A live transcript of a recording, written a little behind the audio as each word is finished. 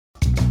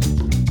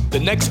The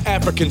next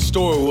African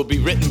story will be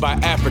written by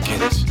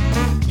Africans.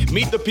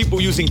 Meet the people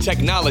using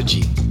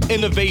technology,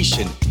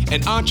 innovation,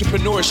 and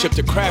entrepreneurship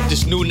to craft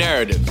this new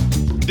narrative.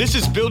 This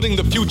is Building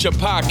the Future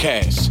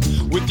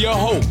podcast with your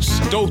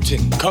host,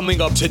 Dolton,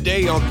 coming up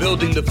today on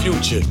Building the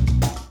Future.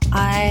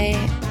 I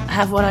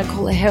have what I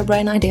call a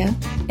harebrained idea.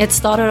 It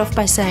started off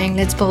by saying,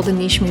 let's build a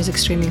niche music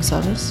streaming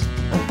service.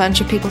 A bunch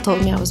of people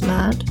told me I was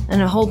mad,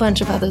 and a whole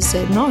bunch of others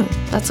said, no,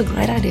 that's a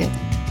great idea.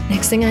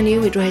 Next thing I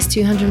knew, we'd raised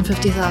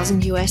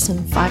 $250,000 US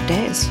in 5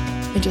 days.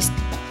 It just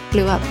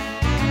blew up.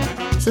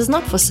 This is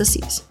not for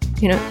sissies.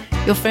 You know,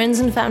 your friends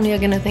and family are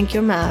going to think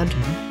you're mad.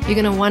 Mm-hmm.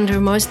 You're going to wonder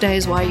most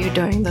days why you're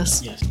doing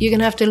this. Yes. You're going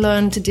to have to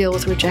learn to deal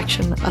with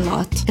rejection a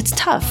lot. It's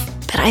tough.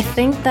 But I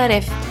think that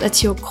if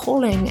that's your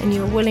calling and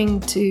you're willing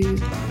to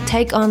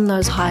take on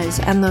those highs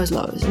and those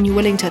lows, and you're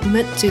willing to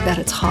admit to that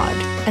it's hard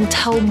and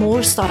tell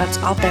more startups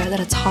out there that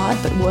it's hard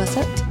but worth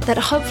it, that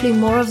hopefully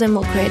more of them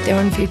will create their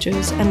own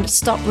futures and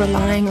stop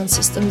relying on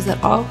systems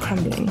that are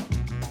crumbling.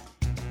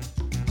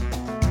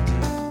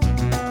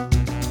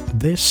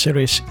 This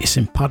series is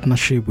in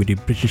partnership with the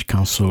British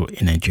Council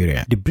in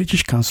Nigeria. The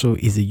British Council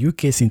is the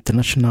UK's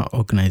international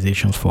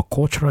organization for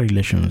cultural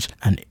relations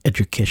and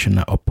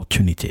educational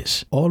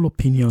opportunities. All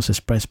opinions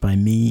expressed by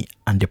me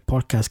and the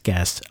podcast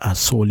guests are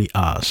solely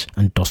ours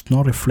and does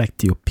not reflect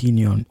the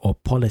opinion or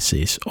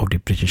policies of the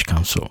British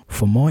Council.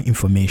 For more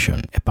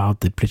information about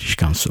the British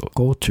Council,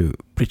 go to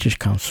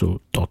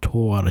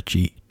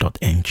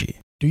britishcouncil.org.ng.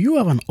 Do you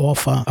have an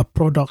offer, a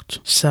product,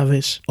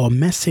 service, or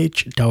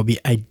message that will be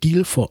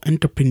ideal for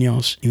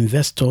entrepreneurs,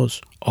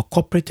 investors, or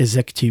corporate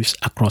executives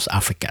across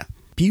Africa?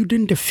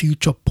 Building the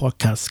Future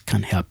podcast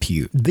can help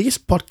you. This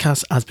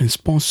podcast has been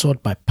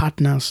sponsored by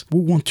partners who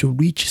want to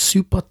reach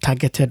super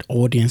targeted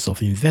audience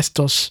of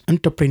investors,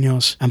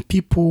 entrepreneurs, and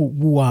people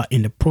who are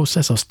in the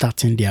process of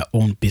starting their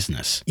own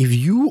business. If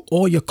you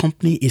or your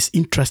company is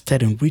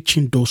interested in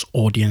reaching those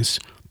audience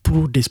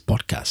through this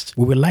podcast,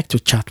 we would like to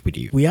chat with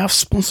you. We have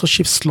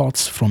sponsorship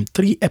slots from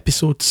 3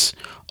 episodes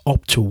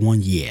up to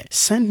 1 year.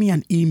 Send me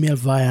an email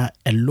via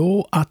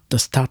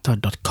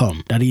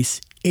hello@thestarter.com. That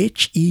is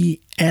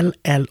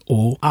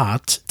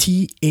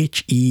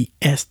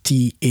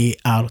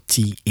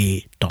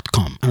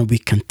HELLO@THESTARTA.com, and we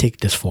can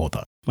take this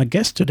further. My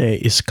guest today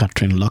is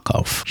Catherine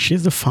Luckhoff.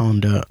 She's the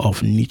founder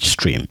of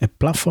NicheStreem, a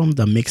platform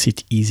that makes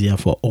it easier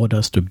for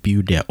others to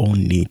build their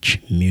own niche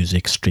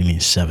music streaming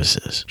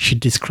services. She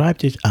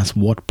described it as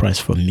WordPress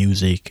for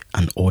music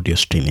and audio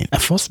streaming. I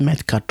first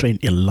met Catherine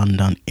in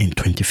London in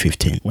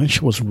 2015 when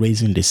she was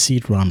raising the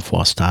seed round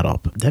for a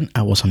startup. Then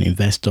I was an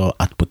investor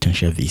at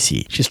Potential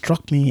VC. She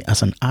struck me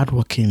as an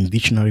hardworking,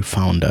 visionary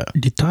founder,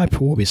 the type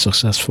who will be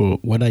successful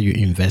whether you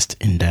invest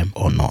in them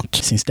or not.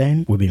 Since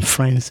then, we've been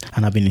friends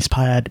and I've been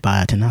inspired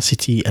by her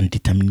tenacity and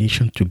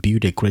determination to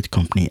build a great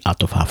company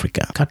out of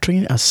Africa.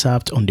 Catherine has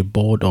served on the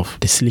board of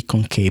the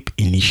Silicon Cape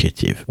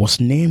Initiative, was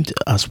named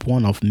as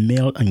one of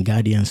Mail and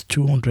Guardian's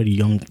 200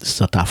 young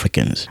South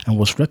Africans, and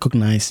was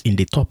recognized in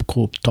the top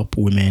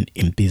women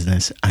in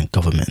business and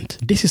government.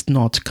 This is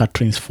not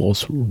Catherine's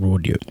first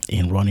rodeo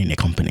in running a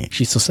company.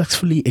 She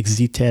successfully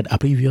exited a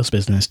previous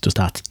business to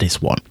start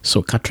this one.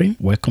 So Catherine,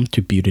 welcome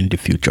to Building the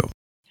Future.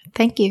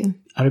 Thank you.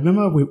 I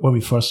remember when we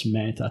first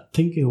met, I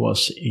think it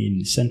was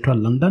in central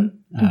London,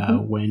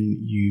 that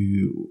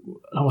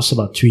was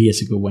about 2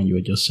 years ago, when you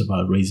were just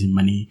about raising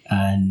money,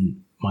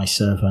 and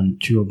myself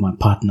and 2 of my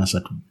partners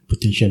at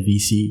Potential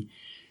VC,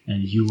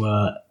 and you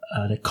were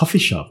at a coffee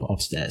shop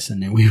upstairs,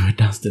 and then we were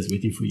downstairs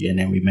waiting for you, and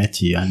then we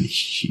met you, and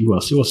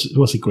it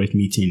was a great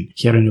meeting,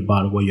 hearing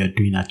about what you're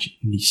doing at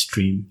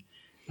NicheStreem,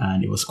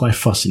 and it was quite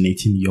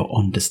fascinating, your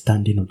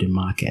understanding of the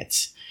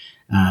market,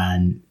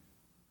 and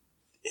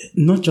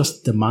not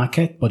just the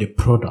market, but the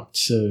product.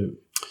 So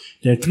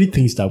there are 3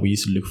 things that we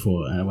used to look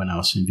for when I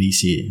was in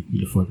VC.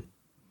 You look for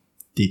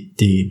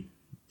the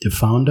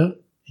founder,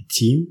 the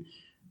team,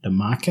 the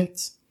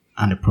market,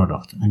 and the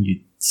product. And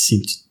you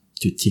seem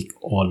to tick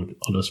all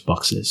those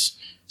boxes.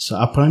 So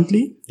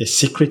apparently, the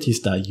secret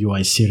is that you are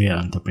a serial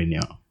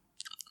entrepreneur.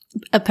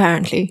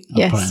 Apparently,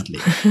 yes. Apparently.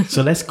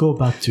 So let's go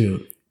back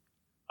to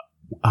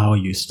how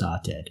you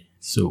started.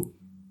 So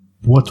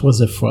what was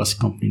the first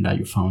company that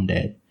you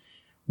founded?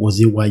 Was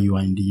it while you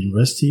were in the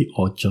university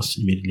or just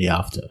immediately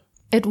after?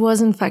 It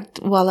was, in fact,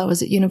 while I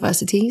was at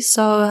university.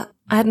 So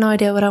I had no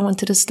idea what I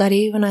wanted to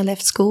study when I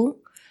left school.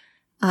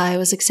 I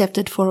was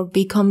accepted for a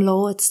BCom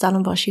law at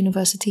Stellenbosch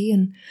University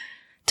and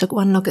took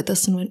one look at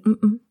this and went,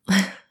 And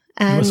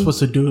you were supposed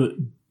to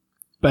do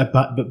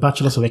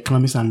Bachelor's of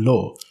Economics and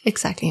Law.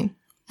 Exactly.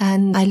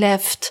 And I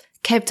left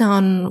Cape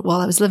Town,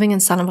 I was living in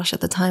Stellenbosch at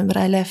the time, but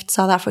I left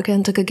South Africa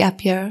and took a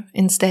gap year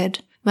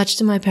instead, much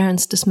to my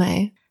parents'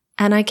 dismay.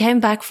 And I came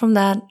back from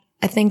that,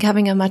 I think,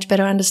 having a much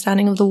better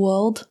understanding of the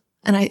world.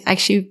 And I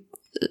actually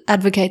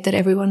advocate that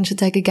everyone should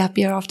take a gap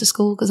year after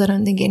school, because I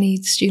don't think any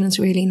students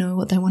really know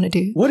what they want to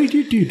do. What did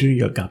you do during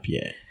your gap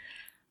year?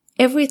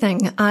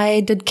 Everything.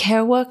 I did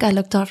care work. I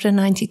looked after a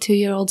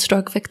 92-year-old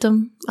stroke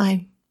victim.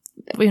 I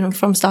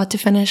from start to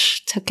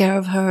finish, took care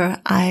of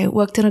her. I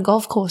worked in a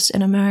golf course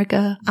in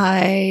America.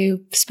 I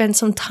spent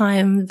some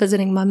time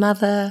visiting my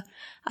mother.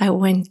 I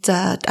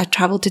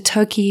traveled to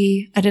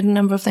Turkey. I did a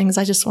number of things.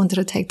 I just wanted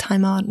to take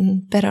time out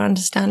and better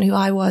understand who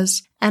I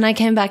was. And I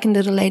came back and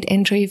did a late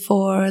entry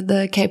for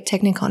the Cape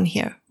Technikon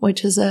here,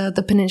 which is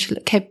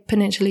the Cape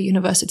Peninsula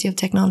University of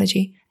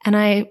Technology. And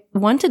I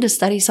wanted to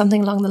study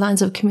something along the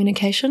lines of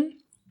communication.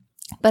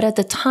 But at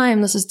the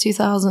time, this is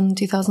 2000,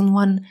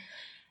 2001,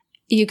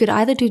 you could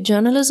either do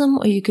journalism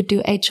or you could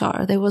do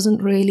HR. There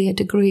wasn't really a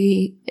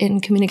degree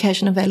in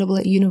communication available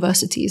at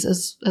universities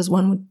as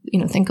one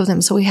would, think of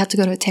them. So we had to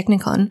go to a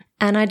Technikon.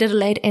 And I did a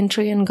late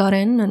entry and got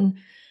in. And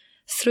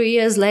 3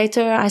 years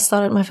later, I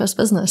started my first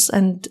business.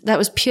 And that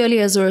was purely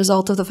as a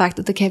result of the fact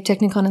that the Cape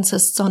Technikon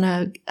insists on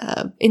a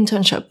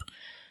internship.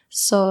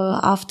 So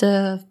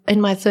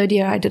in my third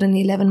year, I did an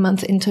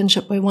 11-month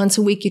internship where once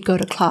a week you'd go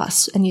to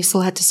class and you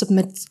still had to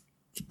submit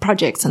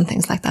projects and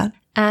things like that.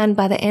 And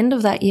by the end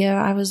of that year,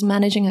 I was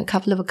managing a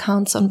couple of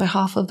accounts on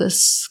behalf of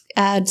this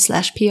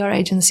ad/PR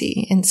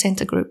agency in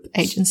Center Group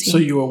Agency. So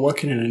you were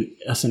working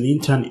as an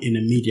intern in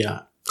a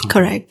media company?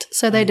 Correct.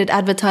 So they did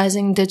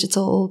advertising,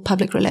 digital,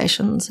 public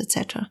relations,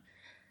 etc.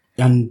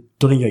 And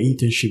during your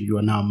internship, you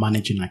are now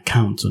managing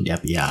accounts on their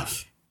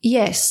behalf?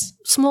 Yes,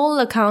 small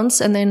accounts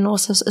and then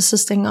also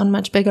assisting on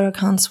much bigger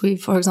accounts. We,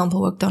 for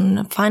example, worked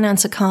on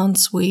finance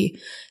accounts. We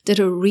did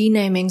a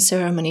renaming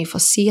ceremony for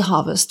Sea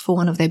Harvest for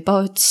one of their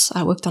boats.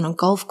 I worked on a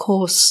golf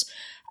course,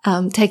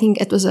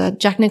 it was a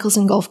Jack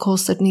Nicholson golf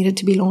course that needed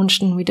to be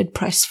launched and we did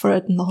press for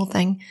it and the whole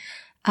thing.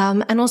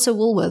 And also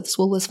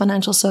Woolworths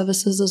Financial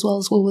Services as well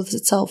as Woolworths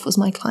itself was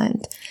my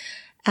client.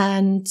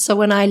 And so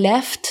when I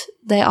left,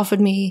 they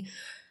offered me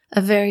a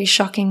very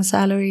shocking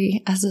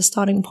salary as a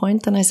starting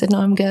point. And I said, no,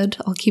 I'm good.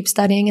 I'll keep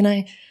studying. And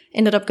I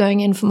ended up going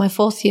in for my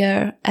fourth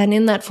year. And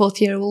in that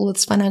fourth year,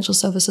 Woolworths Financial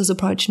Services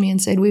approached me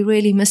and said, we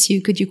really miss you.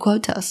 Could you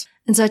quote us?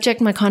 And so I checked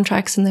my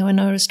contracts and there were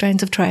no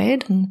restraints of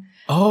trade.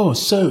 Oh,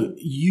 so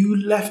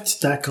you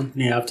left that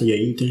company after your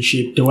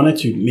internship. They wanted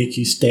to make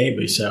you stay,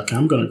 but you said, okay,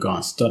 I'm going to go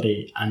and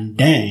study. And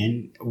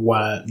then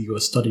while you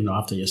were studying or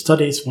after your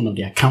studies, one of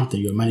the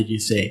accountants you were managing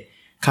say,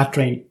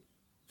 Catherine,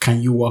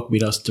 can you work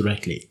with us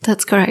directly?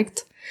 That's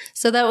correct.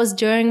 So that was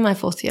during my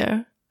fourth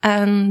year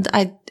and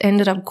I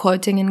ended up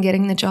quoting and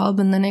getting the job.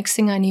 And the next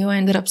thing I knew, I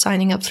ended up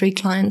signing up 3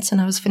 clients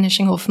and I was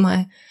finishing off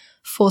my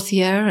fourth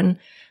year and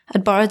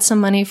I'd borrowed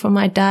some money from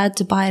my dad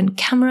to buy a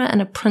camera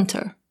and a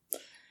printer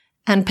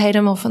and paid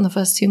him off in the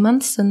first 2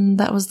 months. And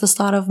that was the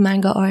start of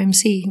Mango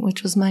OMC,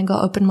 which was Mango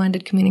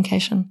Open-Minded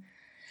Communication.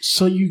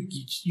 So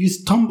you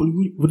stumbled,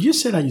 would you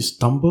say that you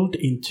stumbled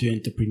into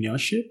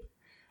entrepreneurship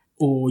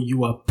or you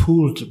were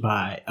pulled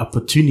by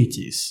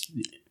opportunities?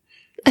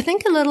 I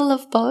think a little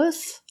of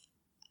both.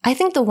 I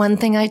think the one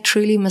thing I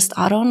truly missed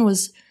out on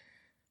was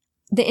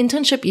the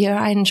internship year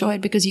I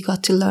enjoyed because you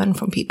got to learn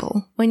from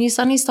people. When you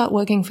suddenly start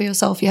working for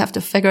yourself, you have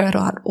to figure it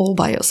out all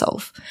by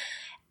yourself.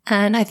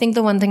 And I think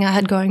the one thing I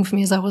had going for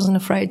me is I wasn't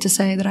afraid to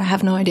say that I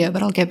have no idea,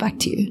 but I'll get back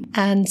to you.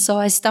 And so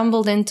I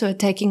stumbled into it,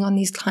 taking on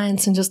these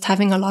clients and just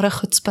having a lot of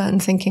chutzpah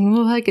and thinking,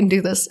 oh, I can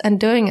do this and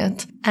doing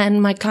it.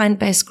 And my client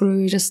base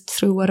grew just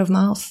through word of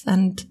mouth.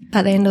 And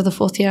by the end of the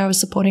fourth year, I was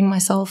supporting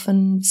myself.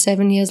 And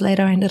 7 years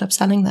later, I ended up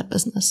selling that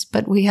business.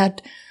 But we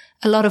had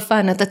a lot of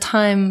fun at the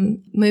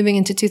time, moving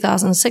into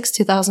 2006,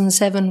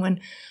 2007, when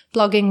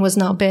blogging was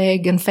now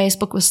big and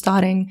Facebook was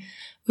starting.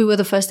 We were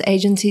the first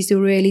agencies to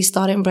really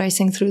start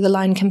embracing through the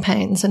line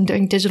campaigns and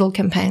doing digital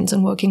campaigns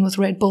and working with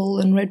Red Bull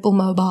and Red Bull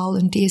Mobile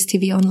and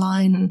DSTV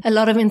Online and a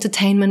lot of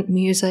entertainment,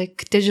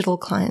 music, digital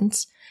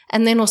clients.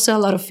 And then also a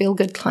lot of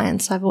feel-good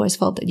clients. I've always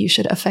felt that you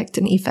should affect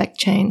and effect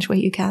change where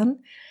you can.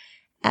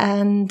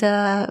 And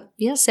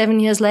 7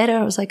 years later,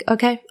 I was like,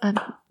 okay,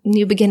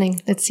 new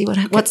beginning. Let's see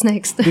what's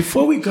next.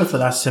 Before we go to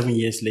that 7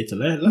 years later,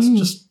 let's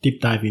just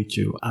deep dive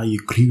into how you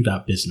grew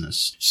that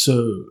business.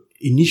 So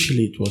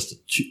initially, it was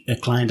a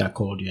client that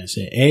called you and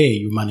said, hey,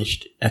 you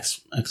managed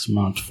X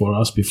amount for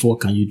us before.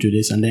 Can you do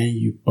this? And then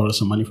you borrowed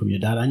some money from your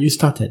dad and you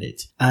started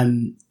it.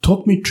 And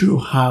talk me through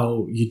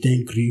how you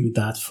then grew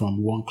that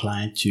from one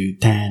client to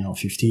 10 or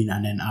 15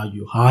 and then how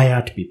you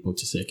hired people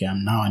to say, okay,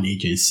 I'm now an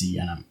agency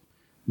and I'm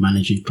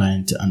managing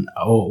clients. And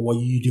were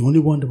you the only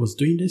one that was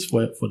doing this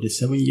for the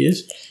 7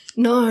 years?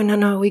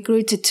 No. We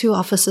grew to 2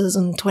 offices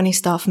and 20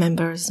 staff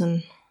members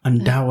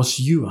And that was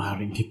you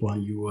hiring people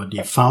and you were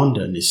the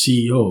founder and the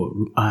CEO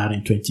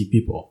hiring 20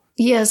 people.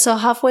 Yeah, so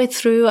halfway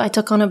through, I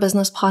took on a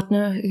business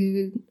partner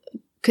who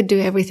could do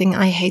everything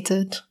I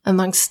hated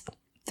amongst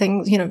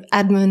things,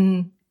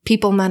 admin,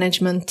 people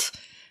management,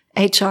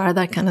 HR,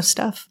 that kind of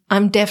stuff.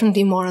 I'm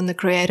definitely more on the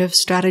creative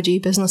strategy,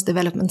 business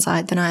development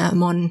side than I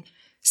am on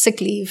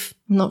sick leave.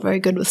 I'm not very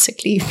good with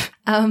sick leave.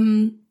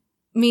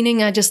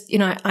 Meaning I just,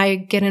 I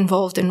get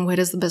involved in where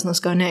does the business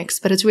go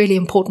next. But it's really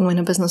important when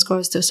a business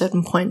grows to a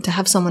certain point to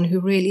have someone who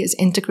really is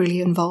integrally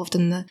involved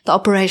in the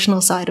operational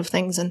side of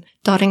things and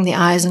dotting the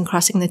I's and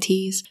crossing the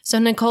T's. So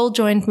Nicole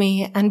joined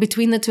me, and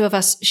between the two of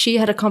us, she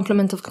had a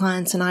complement of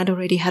clients and I'd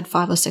already had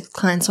 5 or 6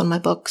 clients on my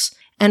books.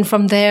 And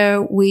from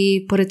there,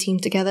 we put a team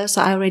together.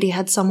 So I already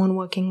had someone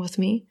working with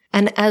me.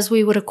 And as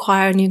we would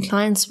acquire new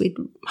clients, we'd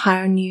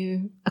hire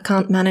new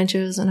account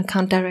managers and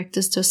account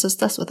directors to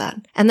assist us with that.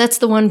 And that's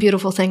the one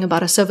beautiful thing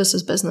about a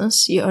services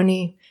business. You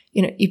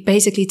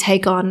basically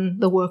take on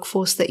the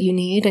workforce that you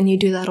need, and you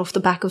do that off the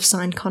back of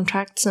signed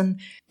contracts. And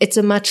it's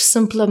a much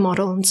simpler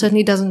model and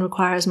certainly doesn't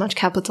require as much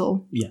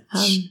capital. Yeah.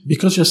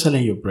 Because you're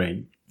selling your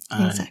brain.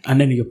 Exactly. And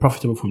then you're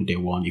profitable from day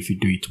one if you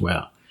do it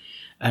well.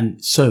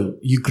 And so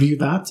you grew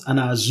that. And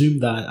I assume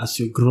that as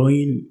you're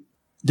growing,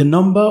 the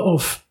number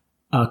of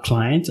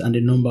clients and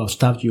the number of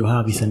staff you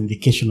have is an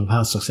indication of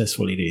how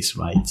successful it is,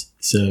 right?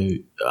 So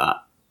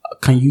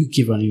can you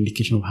give an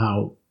indication of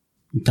how,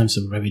 in terms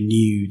of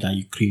revenue, that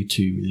you grew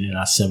to in the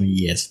last 7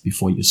 years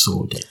before you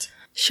sold it?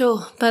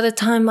 Sure. By the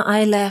time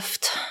I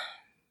left,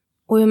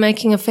 we were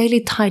making a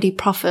fairly tidy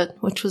profit,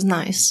 which was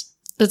nice.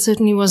 But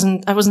certainly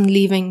I wasn't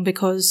leaving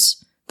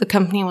because the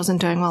company wasn't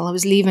doing well. I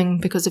was leaving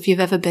because if you've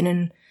ever been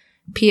in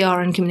PR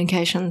and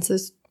communications,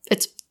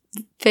 it's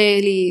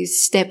fairly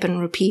step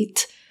and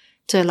repeat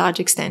to a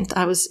large extent.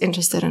 I was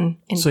interested in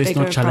so it's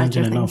bigger, not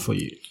challenging brighter enough things. for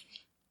you?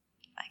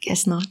 I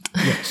guess not.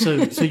 Yeah.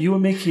 So you were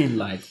making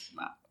like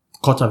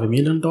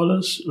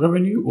 $250,000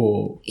 revenue,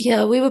 or?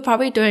 Yeah, we were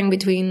probably doing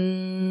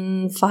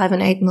between 5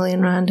 and 8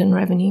 million rand in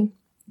revenue.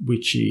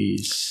 Which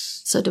is?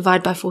 So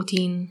divide by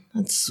 14,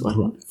 that's what,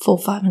 Right.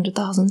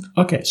 500,000.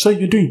 Okay, so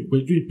we're doing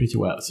pretty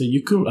well. So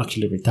you could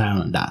actually retire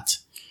on that.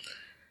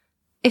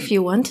 If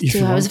you wanted If to,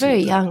 you I was wanted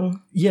very to.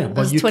 young. Yeah, I but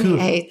was you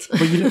 28. could.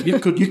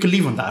 But you could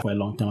live on that for a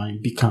long time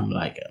and become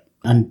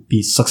and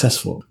be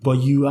successful.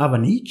 But you have a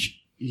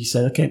niche. You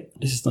said, okay,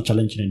 this is not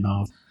challenging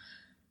enough.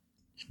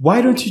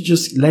 Why don't you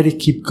just let it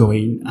keep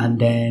going and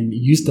then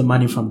use the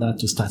money from that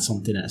to start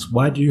something else?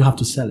 Why do you have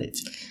to sell it?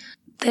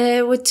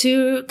 There were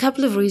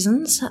couple of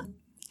reasons.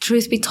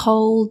 Truth be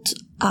told,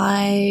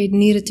 I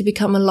needed to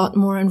become a lot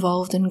more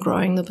involved in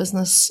growing the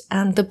business.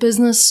 And the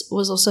business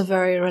was also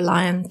very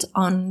reliant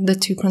on the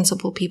two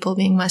principal people,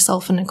 being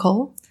myself and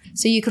Nicole.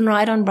 So you can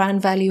ride on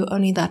brand value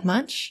only that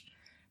much.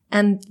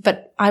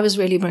 But I was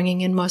really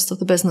bringing in most of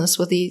the business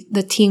with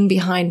the team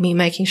behind me,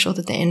 making sure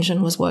that the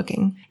engine was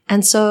working.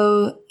 And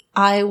so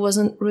I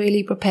wasn't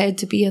really prepared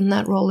to be in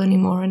that role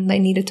anymore, and they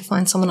needed to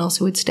find someone else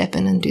who would step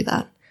in and do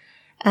that.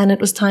 And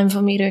it was time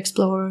for me to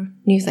explore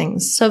new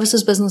things.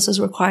 Services businesses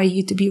require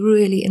you to be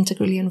really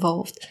integrally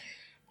involved.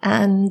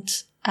 And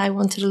I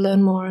wanted to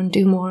learn more and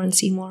do more and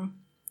see more.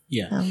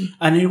 Yeah.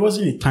 And it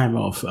wasn't a time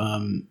of,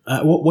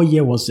 what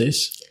year was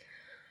this?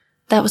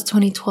 That was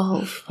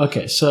 2012.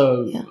 Okay.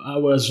 So Yeah. I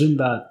would assume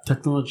that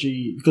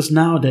technology, because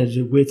now there's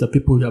a way that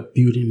people are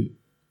building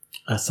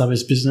a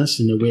service business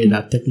in a way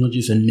that technology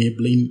is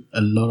enabling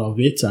a lot of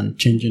it and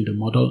changing the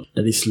model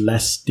that is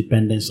less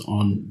dependence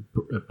on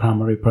a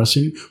primary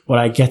person. But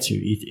I get you.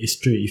 It's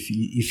true.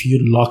 If you're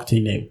locked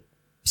in a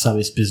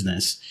service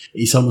business,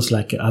 it's almost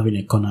like having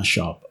a corner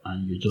shop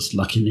and you're just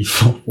locking it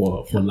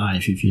for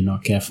life if you're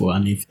not careful.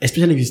 And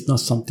especially if it's not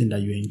something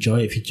that you enjoy,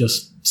 if you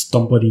just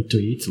stumbled into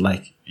it,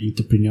 like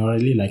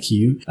entrepreneurially, like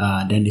you,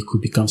 then it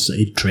could become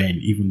a drain,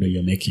 even though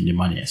you're making the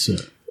money. So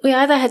We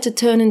either had to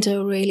turn into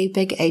a really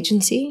big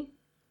agency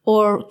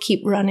or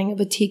keep running a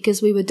boutique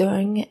as we were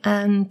doing.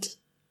 And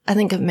I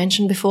think I've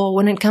mentioned before,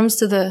 when it comes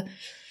to the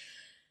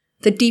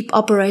deep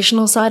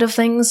operational side of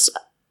things,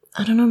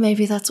 I don't know,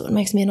 maybe that's what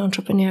makes me an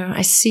entrepreneur.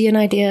 I see an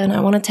idea and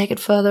I want to take it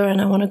further and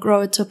I want to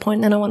grow it to a point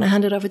and then I want to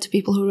hand it over to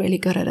people who are really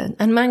good at it.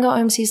 And Mango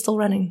OMC is still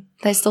running.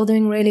 They're still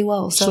doing really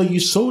well. So you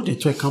sold it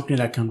to a company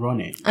that can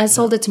run it? I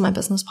sold it to my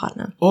business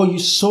partner. Oh, you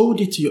sold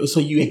it to so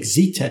you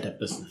exited the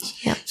business.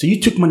 Yeah. So you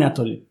took money out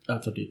of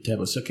the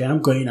table. So, okay, I'm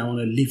going, I want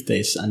to leave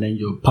this. And then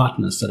your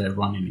partner started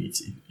running it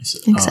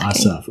Exactly.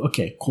 herself.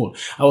 Okay, cool.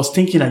 I was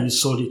thinking that you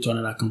sold it to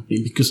another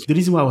company because the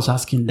reason why I was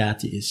asking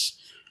that is,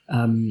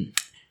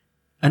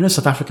 I know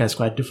South Africa is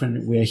quite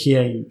different. We're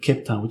here in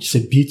Cape Town, which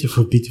is a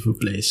beautiful, beautiful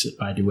place,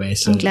 by the way.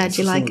 So I'm glad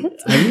you like it.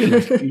 I really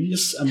like it. It's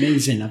just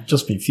amazing. I've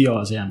just been a few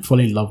hours here. I'm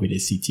falling in love with the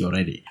city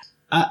already.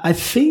 I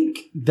think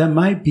there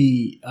might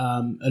be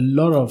a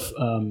lot of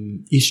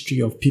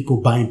history of people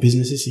buying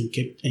businesses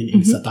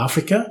in South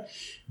Africa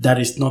that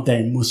is not there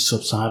in most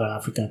sub-Saharan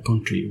African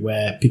country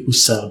where people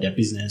sell their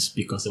business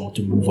because they want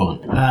to move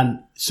on.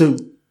 And so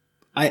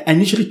I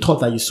initially thought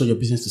that you sold your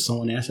business to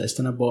someone else,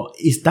 external, but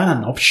is that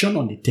an option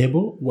on the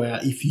table where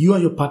if you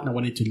and your partner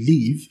wanted to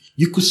leave,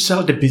 you could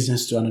sell the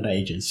business to another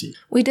agency?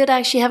 We did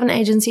actually have an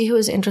agency who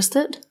was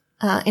interested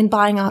in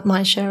buying out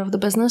my share of the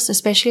business,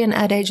 especially an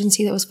ad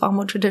agency that was far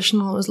more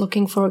traditional, was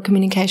looking for a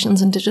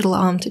communications and digital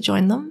arm to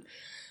join them.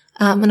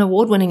 An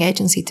award-winning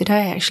agency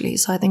today, actually,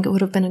 so I think it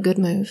would have been a good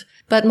move.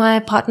 But my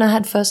partner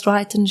had first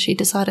right and she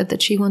decided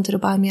that she wanted to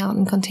buy me out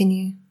and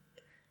continue.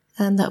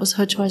 And that was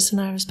her choice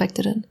and I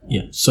respected it.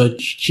 Yeah, so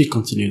she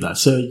continued that.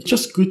 So it's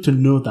just good to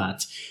know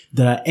that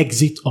there are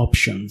exit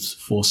options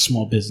for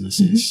small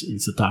businesses in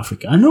South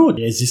Africa. I know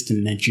they exist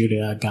in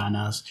Nigeria,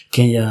 Ghana,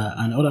 Kenya,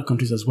 and other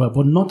countries as well,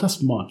 but not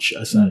as much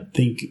as I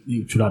think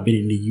it should have been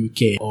in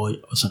the UK or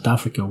South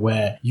Africa,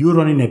 where you're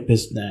running a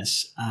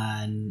business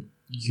and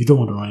you don't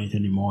want to run it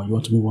anymore. You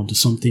want to move on to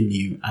something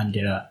new, and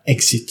there are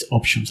exit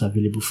options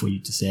available for you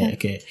to say,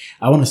 okay,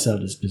 I want to sell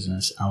this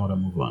business. I want to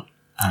move on.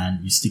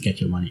 And you still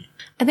get your money.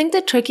 I think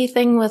the tricky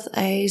thing with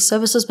a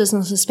services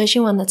business,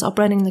 especially one that's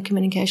operating in the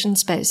communication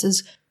space,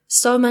 is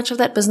so much of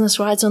that business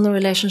rides on the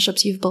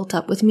relationships you've built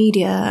up with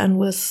media and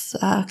with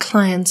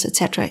clients,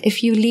 etc.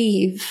 If you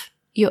leave,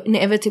 you're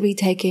inevitably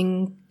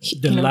taking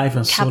life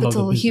and soul of the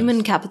business.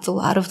 Human capital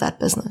out of that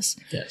business.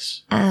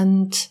 Yes.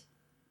 And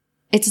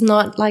it's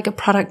not like a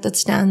product that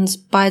stands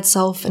by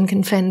itself and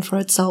can fend for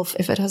itself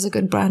if it has a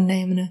good brand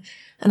name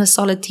and a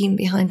solid team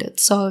behind it.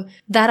 So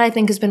that, I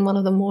think, has been one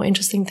of the more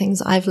interesting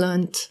things I've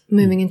learned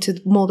moving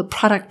into more the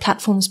product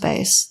platform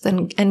space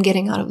and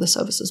getting out of the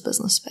services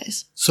business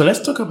space. So let's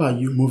talk about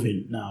you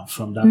moving now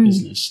from that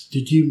business.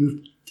 Did you move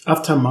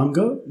after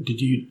Mango?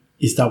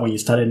 Is that when you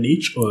started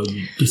Niche, or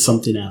you did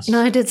something else? No,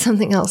 I did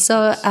something else.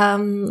 So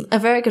a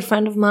very good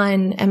friend of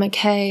mine, Emma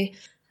Kay,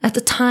 at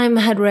the time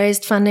had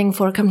raised funding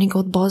for a company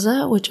called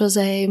Boza, which was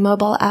a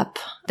mobile app.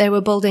 They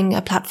were building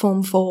a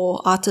platform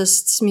for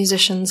artists,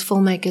 musicians,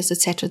 filmmakers,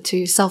 etc.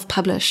 to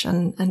self-publish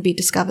and be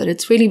discovered.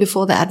 It's really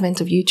before the advent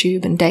of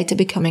YouTube and data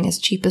becoming as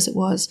cheap as it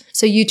was.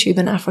 So YouTube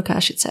in Africa, I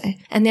should say.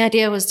 And the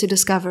idea was to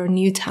discover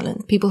new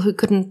talent, people who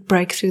couldn't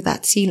break through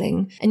that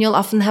ceiling. And you'll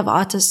often have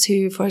artists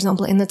who, for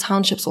example, in the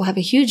townships will have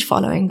a huge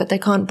following, but they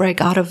can't break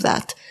out of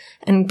that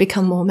and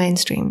become more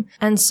mainstream.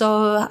 And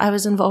so I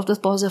was involved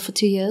with Boza for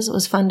 2 years. It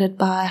was funded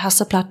by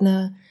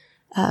Hassaplatner,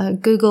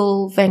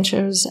 Google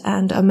Ventures,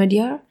 and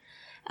Omidyar.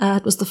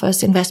 It was the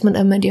first investment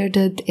Omidyar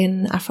did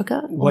in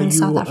Africa, or in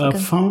South Africa.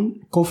 Were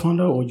you a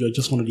co-founder, or you're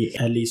just one of the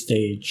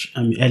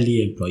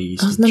early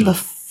employees? I was number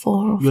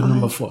 4 or 5. You're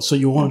number 4. So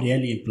you're one of the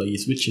early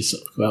employees, which is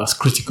as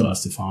critical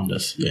as the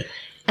founders. Yeah.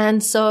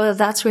 And so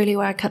that's really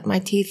where I cut my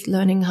teeth,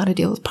 learning how to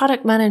deal with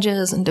product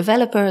managers and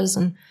developers,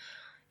 and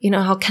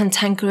how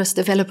cantankerous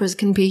developers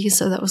can be.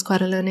 So that was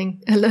quite a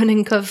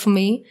learning curve for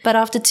me. But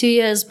after 2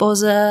 years,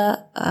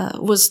 Boza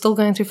was still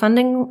going through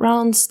funding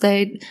rounds.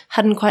 They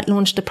hadn't quite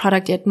launched the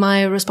product yet.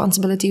 My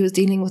responsibility was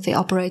dealing with the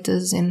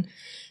operators in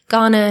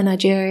Ghana,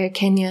 Nigeria,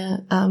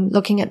 Kenya,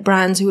 looking at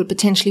brands who would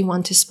potentially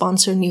want to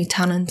sponsor new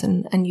talent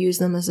and use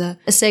them as a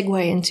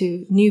segue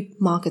into new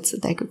markets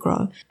that they could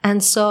grow.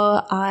 And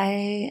so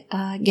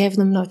I gave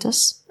them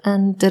notice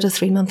and did a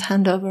 3-month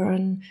handover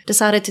and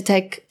decided to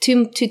take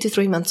 2 to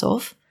 3 months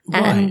off. Why?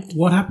 And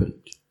what happened?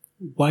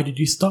 Why did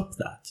you stop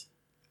that?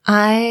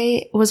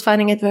 I was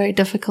finding it very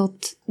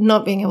difficult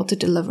not being able to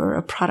deliver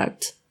a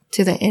product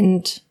to the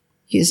end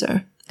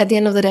user. At the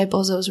end of the day,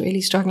 Boza was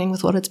really struggling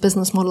with what its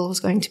business model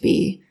was going to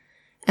be.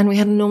 And we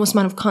had an enormous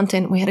amount of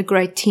content. We had a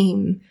great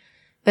team.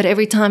 But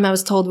every time I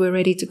was told we're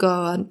ready to go,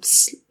 I'd,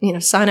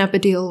 sign up a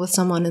deal with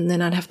someone and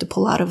then I'd have to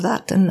pull out of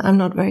that. And I'm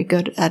not very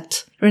good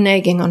at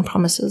reneging on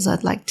promises.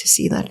 I'd like to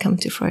see that come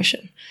to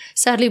fruition.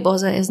 Sadly,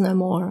 Boza is no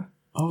more.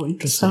 Oh,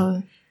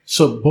 interesting.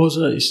 So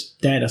Boza is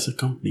dead as a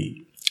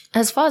company?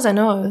 As far as I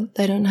know,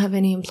 they don't have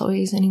any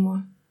employees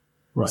anymore.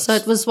 Right. So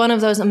it was one of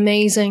those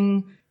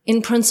amazing,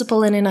 in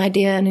principle and in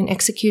idea and in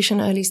execution,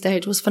 early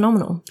stage was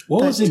phenomenal.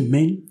 What was the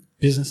main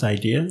business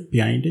idea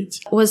behind it?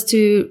 Was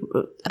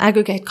to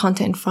aggregate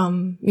content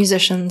from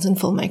musicians and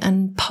filmmakers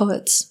and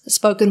poets,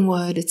 spoken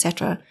word,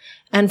 etc.,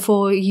 and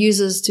for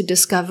users to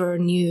discover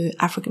new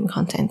African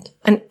content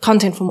and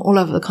content from all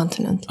over the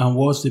continent. And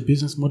what was the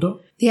business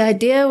model? The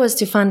idea was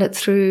to fund it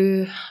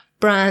through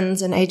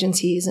brands and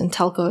agencies and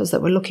telcos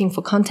that were looking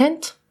for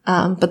content,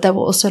 but they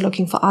were also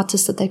looking for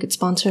artists that they could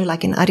sponsor,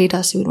 like in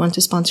Adidas, who would want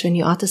to sponsor a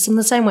new artist, in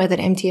the same way that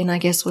MTN, I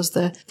guess, was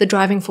the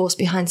driving force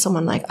behind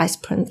someone like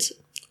Iceprint.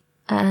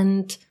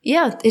 And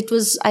yeah, it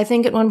was, I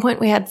think at one point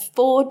we had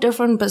 4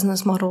 different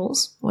business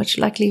models, which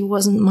luckily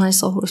wasn't my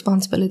sole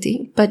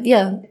responsibility. But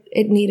yeah,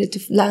 it needed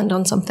to land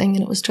on something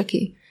and it was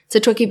tricky. It's a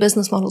tricky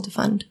business model to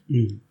fund.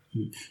 Mm-hmm.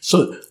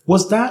 So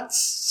was that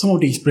some of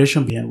the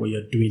inspiration behind what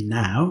you're doing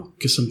now?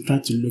 Because I'm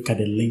trying to look at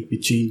the link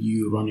between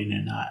you running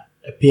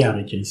a PR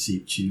agency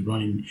to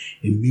running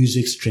a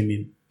music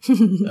streaming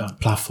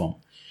platform.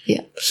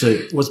 Yeah. So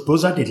was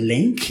Boza the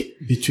link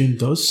between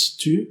those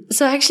two?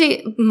 So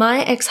actually,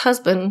 my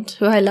ex-husband,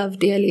 who I love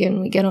dearly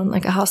and we get on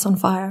like a house on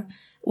fire,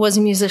 was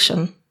a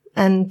musician.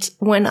 And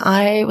when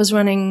I was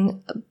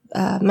running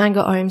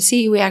Mango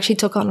OMC, we actually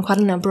took on quite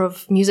a number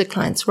of music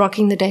clients,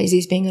 Rocking the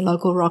Daisies being a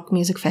local rock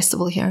music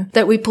festival here,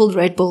 that we pulled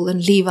Red Bull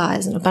and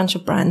Levi's and a bunch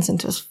of brands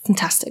into. It was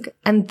fantastic.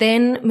 And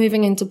then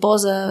moving into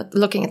Boza,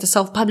 looking at the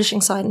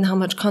self-publishing side and how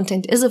much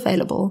content is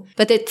available.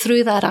 But then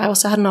through that, I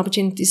also had an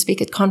opportunity to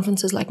speak at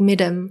conferences like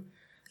MIDEM.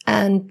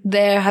 And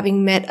there,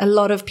 having met a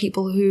lot of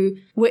people who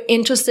were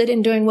interested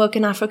in doing work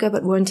in Africa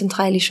but weren't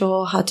entirely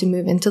sure how to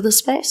move into the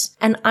space.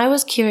 And I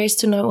was curious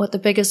to know what the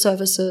bigger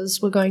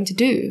services were going to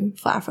do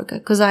for Africa,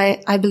 because I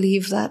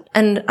believe that,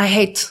 and I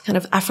hate kind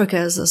of Africa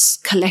as this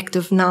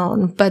collective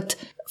noun, but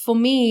for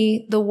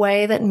me, the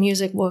way that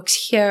music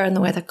works here and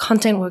the way that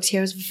content works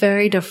here is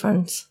very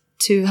different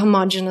to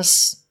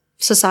homogenous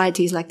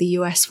societies like the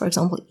US, for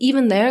example,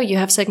 even there you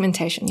have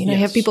segmentation. You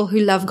have people who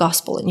love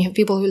gospel and you have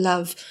people who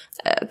love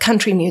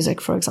country music,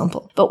 for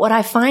example. But what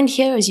I find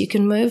here is you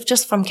can move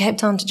just from Cape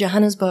Town to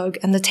Johannesburg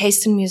and the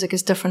taste in music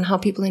is different. How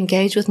people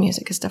engage with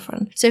music is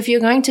different. So if you're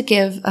going to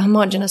give a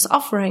homogenous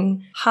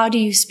offering, how do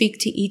you speak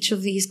to each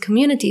of these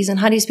communities and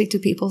how do you speak to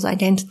people's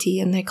identity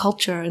and their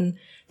culture and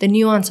the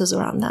nuances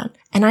around that?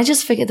 And I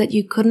just figured that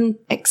you couldn't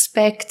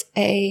expect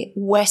a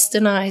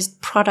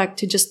westernized product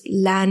to just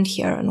land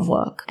here and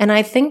work. And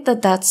I think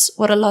that that's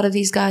what a lot of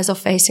these guys are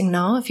facing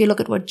now. If you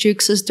look at what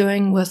Jukes is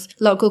doing with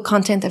local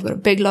content, they've got a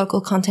big local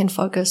content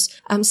focus.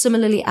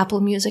 Similarly, Apple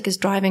Music is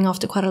driving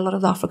after quite a lot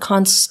of the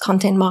Afrikaans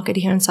content market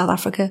here in South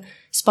Africa.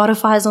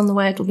 Spotify is on the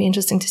way. It will be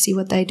interesting to see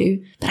what they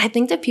do. But I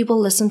think that people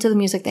listen to the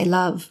music they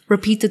love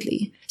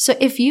repeatedly. So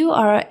if you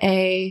are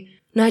a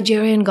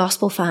Nigerian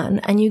gospel fan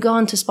and you go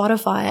onto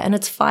Spotify and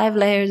it's 5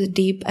 layers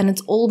deep and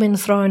it's all been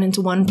thrown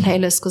into one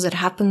playlist because it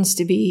happens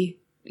to be,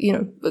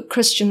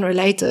 Christian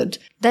related,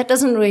 that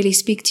doesn't really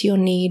speak to your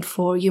need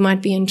for, you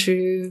might be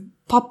into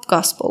pop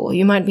gospel or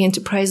you might be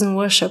into praise and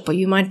worship or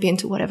you might be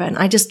into whatever. And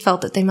I just felt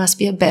that there must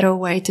be a better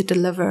way to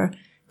deliver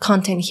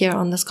content here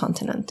on this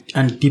continent.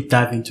 And deep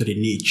dive into the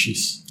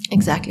niches.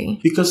 Exactly.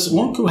 Because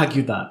one could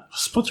argue that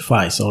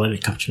Spotify is already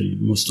capturing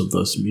most of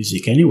those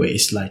music anyway.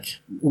 It's like,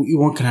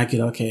 one can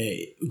argue,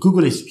 okay,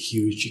 Google is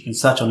huge. You can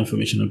search on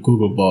information on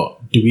Google,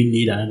 but do we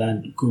need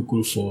another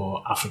Google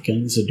for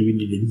Africans or do we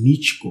need a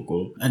niche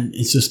Google? And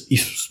it's just,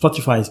 if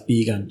Spotify is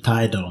big and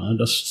Tidal and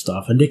other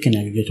stuff, and they can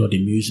aggregate all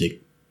the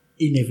music,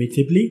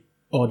 inevitably,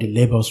 all the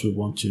labels we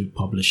want to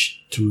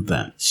publish through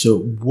them. So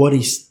what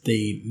is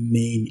the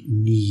main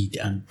need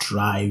and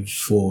drive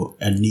for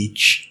a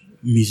niche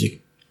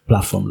music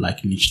platform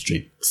like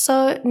NicheStream?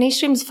 So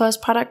NicheStream's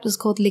first product is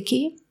called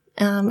Licky.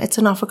 It's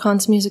an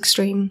Afrikaans music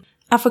stream.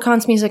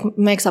 Afrikaans music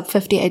makes up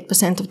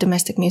 58% of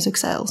domestic music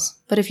sales.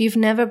 But if you've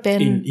never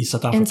been in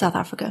South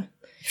Africa,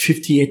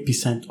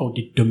 58% of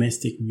the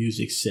domestic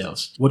music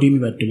sales. What do you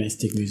mean by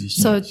domestic music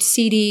sales? So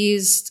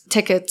CDs,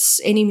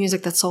 tickets, any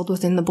music that's sold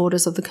within the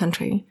borders of the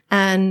country,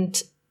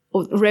 and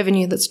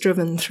revenue that's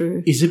driven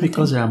through. Is it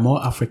because there are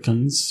more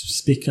African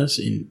speakers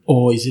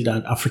or is it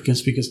that African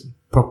speakers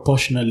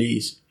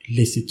proportionally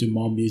listen to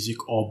more music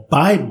or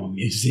buy more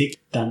music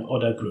than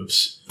other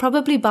groups?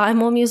 Probably buy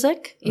more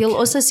music. Okay. You'll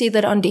also see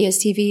that on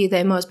DSTV,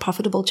 their most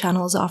profitable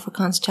channels are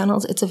Afrikaans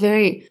channels. It's a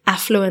very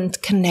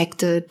affluent,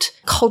 connected,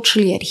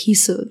 culturally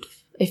adhesive,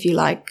 if you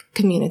like,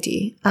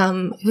 community,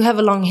 who have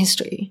a long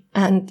history,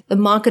 and the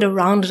market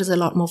around it is a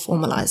lot more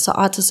formalized. So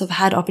artists have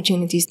had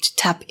opportunities to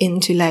tap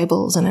into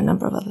labels and a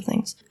number of other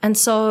things. And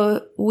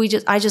so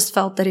I just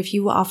felt that if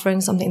you were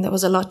offering something that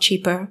was a lot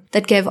cheaper,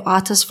 that gave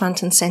artists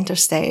front and center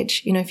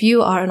stage, if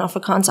you are an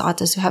Afrikaans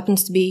artist who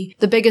happens to be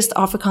the biggest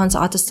Afrikaans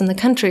artist in the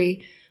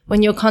country,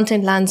 when your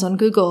content lands on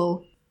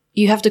Google,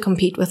 you have to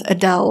compete with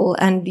Adele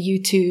and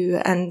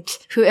U2 and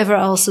whoever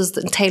else is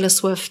Taylor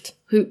Swift,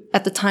 who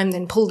at the time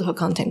then pulled her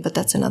content, but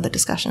that's another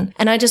discussion.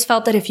 And I just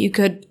felt that if you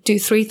could do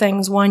 3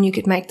 things, one, you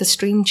could make the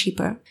stream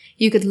cheaper.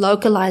 You could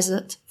localize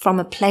it from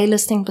a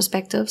playlisting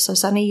perspective. So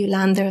suddenly you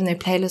land there in their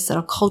playlists that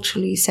are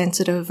culturally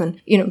sensitive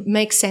and,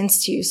 make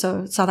sense to you.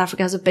 So South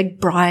Africa has a big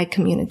braai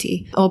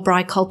community or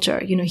braai culture.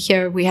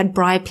 Here we had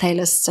braai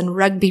playlists and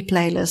rugby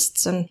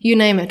playlists and you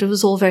name it. It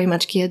was all very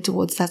much geared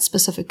towards that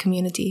specific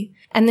community.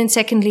 And then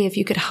secondly, if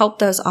you could help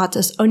those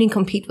artists only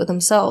compete with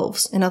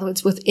themselves, in other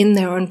words, within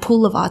their own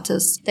pool of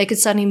artists, they could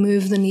suddenly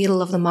move the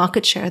needle of the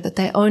market share that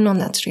they own on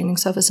that streaming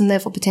service and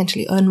therefore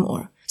potentially earn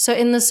more. So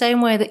in the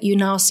same way that you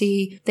now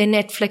see the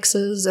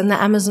Netflixes and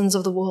the Amazons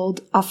of the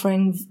world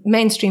offering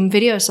mainstream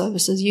video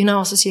services, you now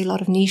also see a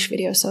lot of niche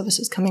video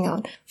services coming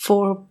out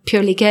for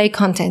purely gay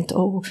content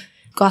or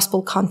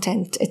gospel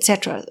content,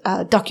 etc.,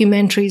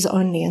 documentaries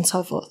only, and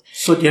so forth.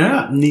 So there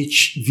are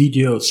niche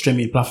video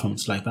streaming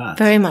platforms like that.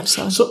 Very much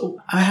so.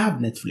 So I have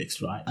Netflix,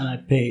 right? And I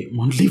pay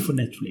monthly for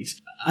Netflix.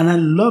 And I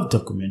love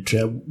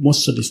documentary.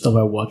 Most of the stuff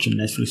I watch on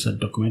Netflix are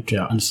documentary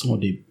and some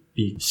of the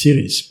big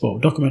series.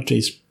 But documentary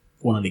is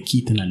one of the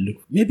key things I look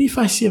for. Maybe if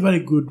I see a very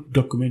good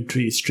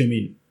documentary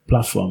streaming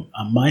platform,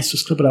 I might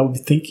subscribe, but I would be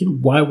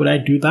thinking, why would I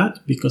do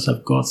that? Because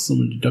I've got some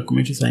of the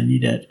documentaries I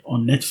needed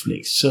on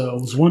Netflix. So I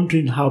was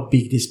wondering how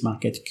big this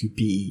market could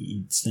be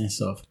in the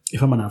sense of,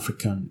 if I'm an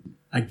African,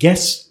 I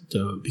guess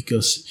though,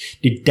 because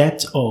the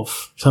depth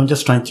of, so I'm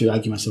just trying to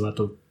argue myself out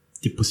of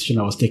the position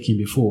I was taking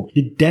before,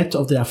 the depth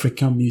of the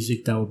African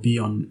music that will be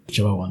on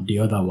whichever one, the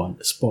other one,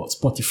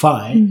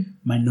 Spotify,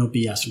 might not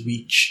be as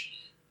rich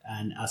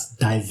and as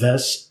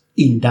diverse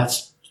in that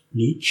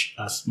niche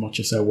as much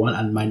as I want,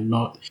 and might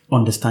not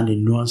understand the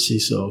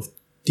nuances of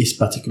this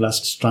particular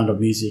strand of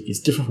music is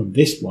different from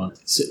this one.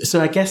 So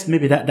I guess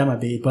maybe that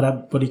might be it.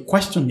 But the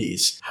question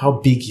is, how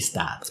big is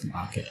that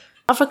market?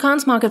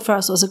 Afrikaans market for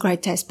us was a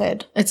great test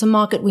bed. It's a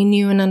market we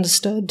knew and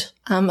understood.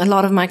 A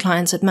lot of my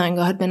clients at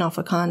Mango had been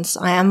Afrikaans.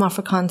 I am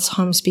Afrikaans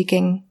home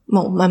speaking.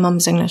 Well, my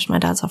mum's English, my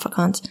dad's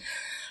Afrikaans.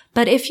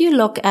 But if you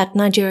look at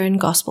Nigerian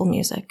gospel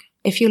music,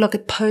 if you look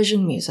at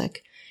Persian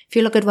music, If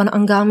you look at what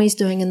Angami's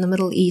doing in the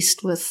Middle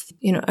East with,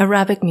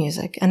 Arabic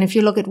music, and if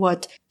you look at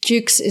what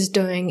Jukes is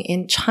doing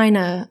in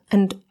China,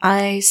 and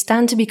I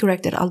stand to be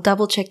corrected, I'll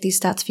double check these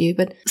stats for you,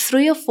 but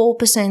 3 or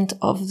 4%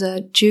 of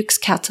the Jukes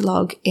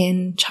catalog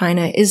in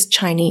China is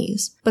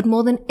Chinese, but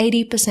more than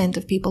 80%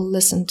 of people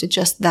listen to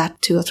just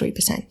that 2 or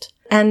 3%.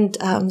 And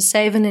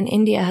Savan in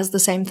India has the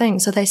same thing.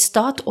 So they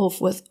start off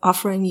with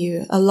offering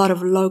you a lot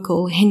of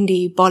local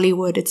Hindi,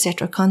 Bollywood,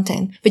 etc.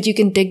 content, but you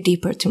can dig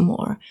deeper to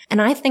more.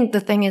 And I think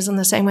the thing is in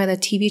the same way that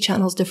TV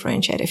channels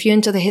differentiate. If you're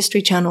into the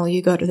History Channel,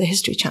 you go to the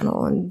History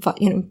Channel, and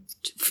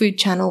Food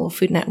Channel or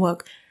Food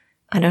Network.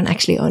 I don't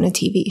actually own a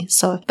TV,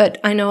 but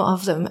I know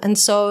of them. And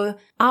so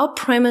our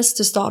premise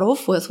to start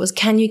off with was,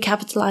 can you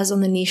capitalize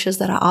on the niches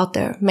that are out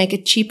there? Make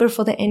it cheaper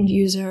for the end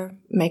user,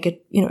 make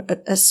it,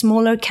 a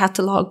smaller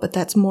catalog, but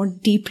that's more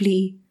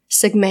deeply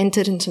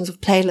segmented in terms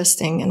of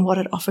playlisting and what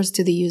it offers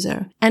to the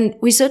user. And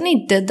we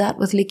certainly did that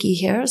with Licky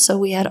here. So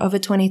we had over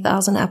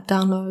 20,000 app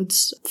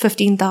downloads,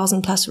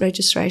 15,000 plus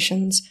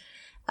registrations.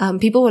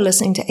 People were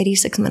listening to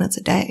 86 minutes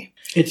a day.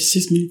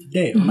 86 minutes a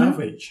day on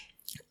average.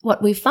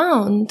 What we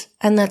found,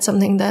 and that's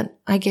something that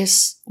I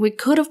guess we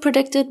could have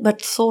predicted but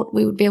thought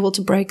we would be able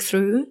to break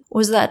through,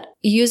 was that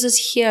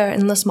users here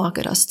in this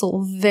market are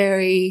still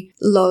very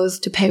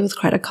loath to pay with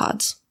credit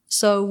cards.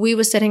 So we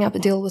were setting up a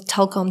deal with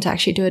Telkom to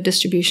actually do a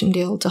distribution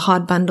deal to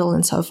hard bundle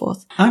and so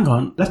forth. Hang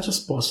on, let's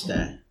just pause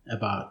there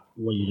about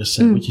what you just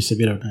said, which is a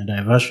bit of a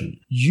diversion.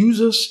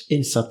 Users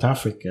in South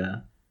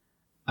Africa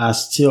are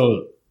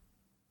still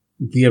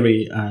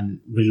weary and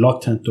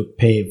reluctant to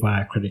pay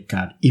via credit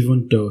card,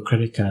 even though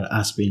credit card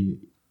has been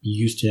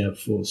used here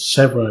for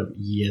several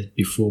years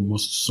before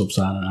most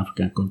sub-Saharan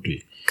African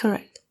countries.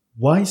 Correct.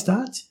 Why is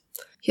that?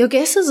 Your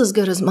guess is as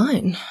good as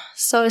mine.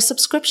 So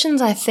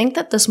subscriptions, I think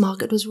that this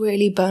market was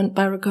really burnt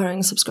by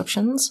recurring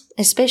subscriptions,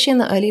 especially in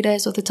the early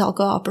days with the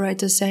telco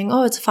operators saying,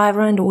 it's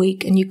 £5 a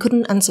week, and you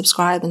couldn't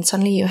unsubscribe, and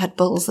suddenly you had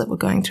bills that were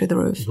going through the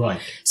roof. Right.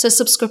 So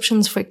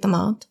subscriptions freaked them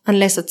out,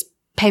 unless it's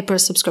paper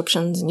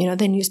subscriptions and,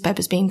 their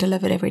newspapers being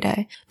delivered every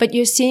day. But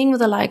you're seeing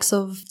with the likes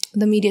of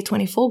the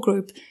Media24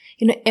 group,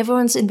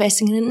 everyone's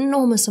investing an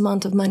enormous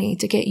amount of money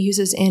to get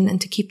users in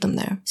and to keep them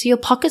there. So your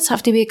pockets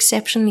have to be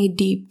exceptionally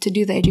deep to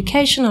do the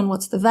education on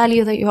what's the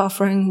value that you're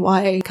offering,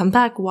 why come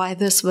back, why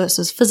this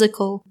versus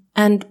physical.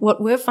 And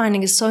what we're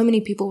finding is so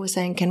many people were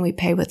saying, can we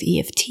pay with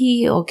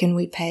EFT, or can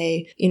we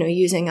pay,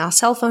 using our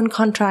cell phone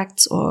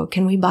contracts, or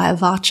can we buy a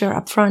voucher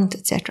up front,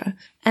 etc.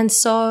 And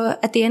so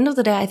at the end of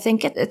the day, I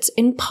think it's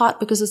in part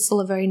because it's still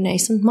a very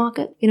nascent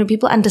market.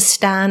 People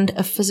understand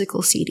a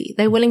physical CD.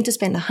 They're willing to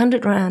spend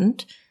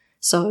R100,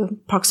 so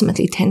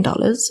approximately $10,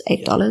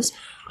 $8,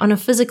 on a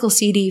physical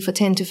CD for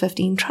 10 to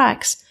 15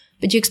 tracks.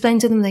 But you explain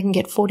to them they can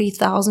get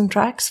 40,000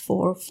 tracks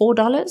for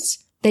 $4.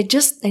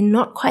 They're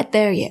not quite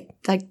there yet.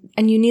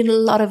 And you need a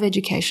lot of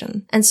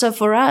education. And so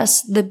for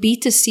us, the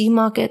B2C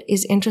market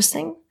is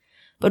interesting.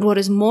 But what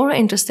is more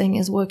interesting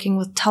is working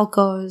with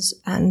telcos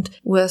and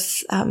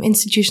with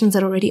institutions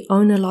that already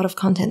own a lot of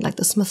content, like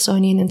the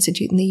Smithsonian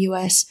Institute in the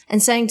US,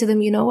 and saying to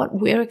them, you know what,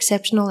 we're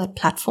exceptional at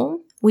platform.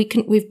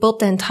 We've built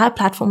the entire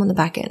platform on the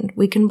back end.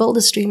 We can build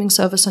a streaming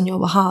service on your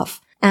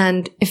behalf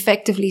and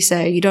effectively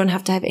say you don't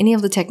have to have any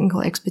of the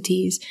technical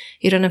expertise.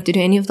 You don't have to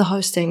do any of the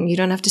hosting. You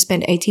don't have to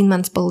spend 18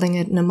 months building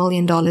it and $1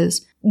 million.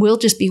 We'll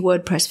just be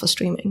WordPress for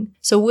streaming.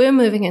 So we're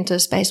moving into a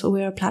space where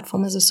we're a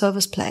platform as a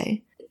service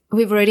play.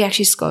 We've already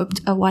actually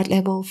scoped a white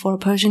label for a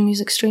Persian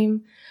music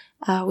stream.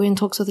 We're in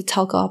talks with a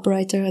telco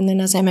operator. And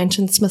then, as I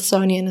mentioned,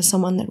 Smithsonian is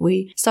someone that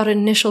we started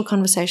initial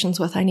conversations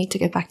with. I need to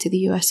get back to the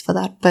US for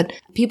that. But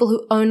people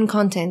who own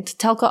content,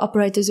 telco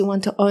operators who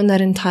want to own that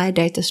entire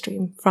data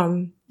stream,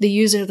 from the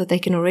user that they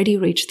can already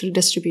reach through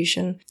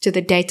distribution to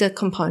the data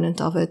component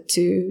of it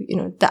to,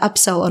 the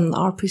upsell on the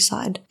ARPU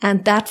side.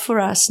 And that for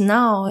us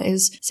now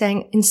is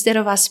saying, instead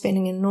of us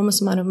spending an enormous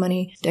amount of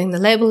money doing the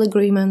label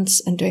agreements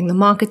and doing the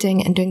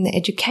marketing and doing the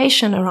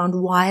education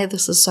around why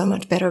this is so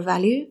much better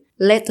value,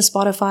 let the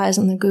Spotifys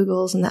and the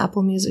Googles and the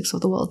Apple Musics of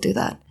the world do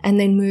that. And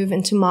then move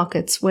into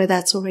markets where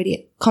that's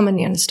already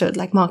commonly understood,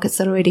 like markets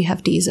that already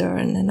have Deezer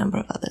and a number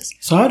of others.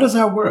 So how does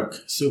that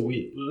work? So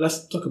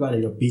let's talk about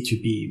your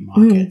B2B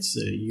market.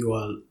 So you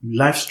are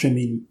live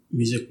streaming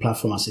music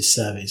platform as a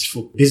service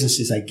for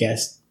businesses, I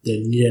guess. They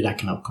needed that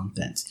kind of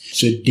content.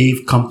 So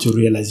they've come to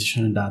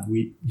realization that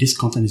this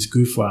content is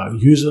good for our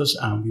users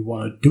and we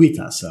want to do it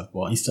ourselves.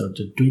 But instead of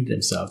just doing it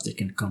themselves, they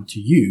can come to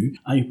you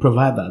and you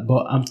provide that.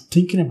 But I'm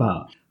thinking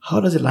about, how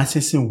does the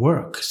licensing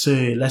work? So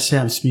let's say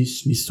I'm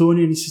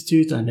Smithsonian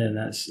Institute and then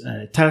that's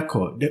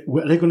telco.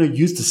 Are they going to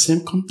use the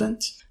same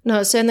content?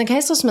 No. So in the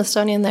case of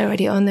Smithsonian, they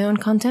already own their own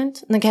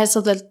content. In the case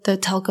of the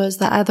telcos,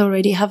 they either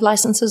already have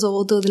licenses or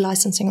will do the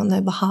licensing on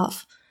their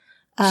behalf.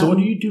 So what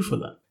do you do for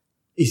that?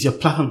 Is your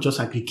platform just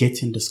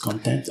aggregating this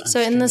content?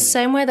 So in the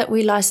same way that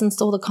we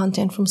licensed all the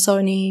content from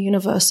Sony,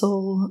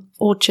 Universal,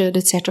 Orchard,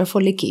 etc. for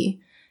Licky,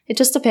 it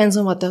just depends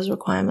on what those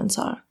requirements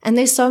are. And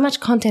there's so much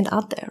content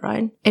out there,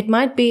 right? It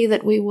might be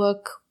that we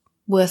work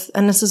with,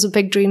 and this is a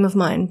big dream of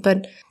mine,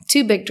 but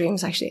 2 big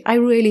dreams actually. I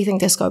really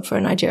think there's scope for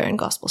a Nigerian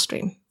gospel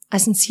stream. I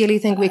sincerely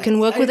think we can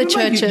work with the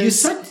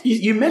churches.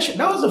 You mentioned,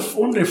 that was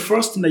one of the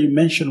first thing that you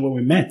mentioned when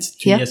we met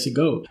 2 years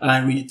ago.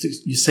 And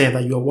you said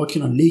that you're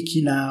working on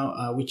Leaky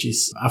now, which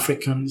is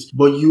Africans,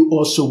 but you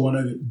also want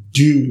to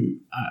do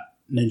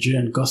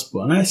Nigerian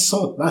gospel. And I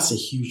saw that's a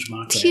huge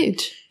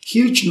market.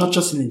 Huge, not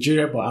just in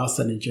Nigeria, but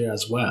outside Nigeria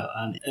as well.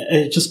 And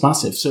it's just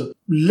massive. So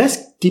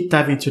let's deep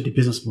dive into the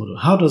business model.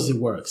 How does it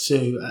work?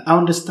 So I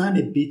understand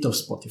a bit of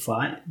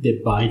Spotify. They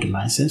buy the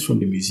license from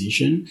the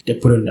musician. They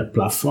put it on their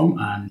platform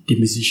and the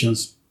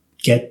musicians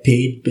get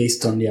paid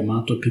based on the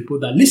amount of people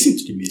that listen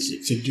to the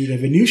music. So do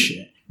revenue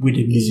share with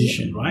the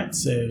musician, right?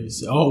 So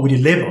with the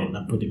label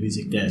that put the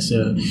music there.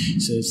 So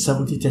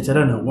 70, 30, I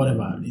don't know,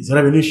 whatever. It's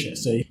revenue share.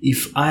 So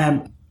if I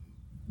am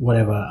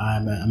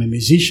I'm a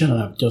musician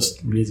and I've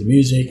just released the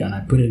music and I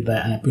put it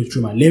there and I put it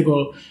through my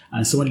label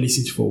and someone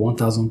listens for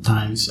 1,000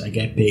 times, I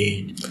get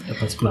paid a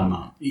particular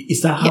amount.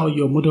 Is that how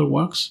your model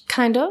works?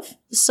 Kind of.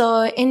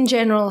 So in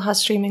general, how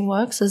streaming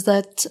works is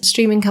that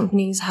streaming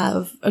companies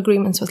have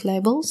agreements with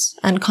labels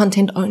and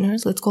content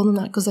owners, let's call them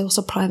that because they're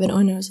also private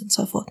owners and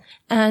so forth.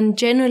 And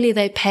generally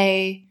they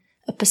pay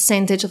a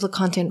percentage of the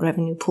content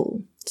revenue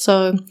pool.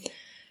 So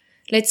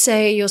let's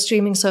say your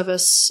streaming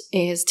service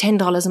is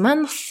 $10 a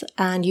month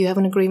and you have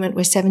an agreement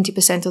where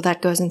 70% of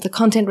that goes into the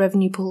content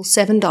revenue pool,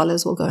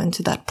 $7 will go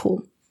into that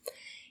pool.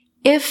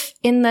 If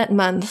in that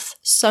month,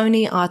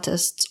 Sony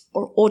artists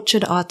or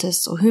Orchard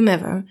artists or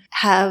whomever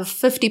have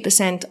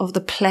 50% of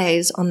the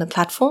plays on the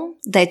platform,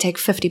 they take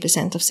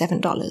 50% of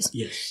 $7.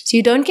 Yes. So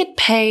you don't get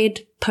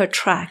paid per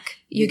track.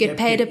 You get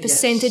paid a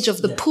percentage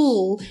of the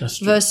pool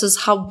versus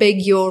how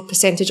big your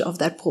percentage of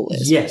that pool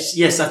is.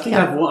 Yes. I think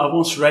I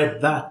once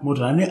read that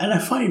model and I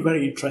find it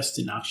very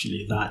interesting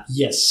actually that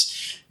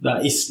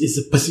that is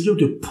a percentage of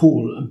the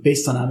pool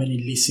based on how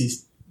many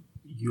listens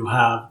you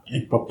have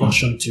in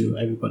proportion to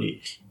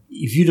everybody.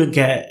 If you don't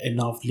get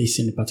enough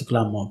listens in a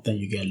particular month, then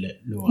you get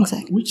lower.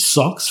 Exactly. Which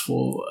sucks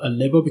for a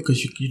label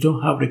because you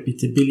don't have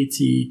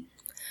repeatability.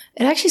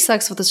 It actually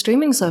sucks for the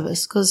streaming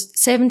service because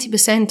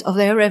 70% of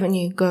their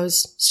revenue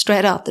goes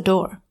straight out the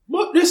door.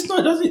 But that's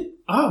not, does it?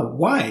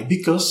 Why?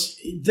 Because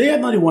they are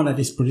not the one that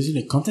is producing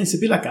the content. It's a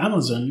bit like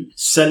Amazon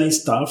selling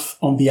stuff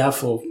on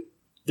behalf of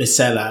the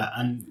seller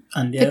and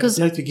they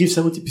have to give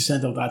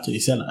 70% of that to the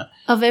seller.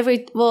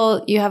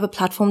 You have a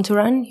platform to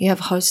run, you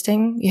have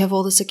hosting, you have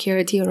all the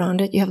security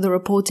around it, you have the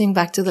reporting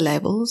back to the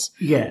labels.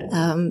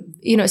 Yeah.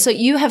 So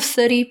you have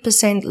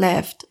 30%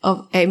 left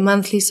of a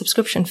monthly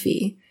subscription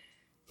fee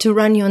to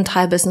run your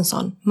entire business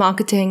on.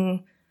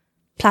 Marketing,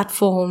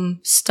 platform,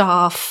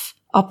 staff,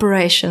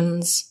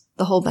 operations,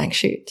 the whole bank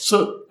shoot.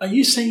 So are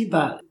you saying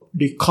that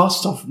the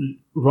cost of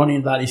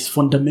running that is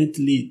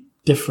fundamentally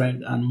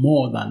different and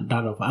more than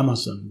that of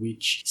Amazon,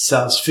 which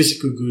sells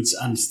physical goods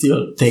and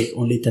still take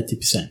only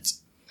 30%?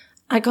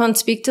 I can't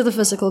speak to the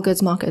physical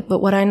goods market, but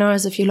what I know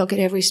is if you look at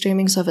every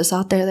streaming service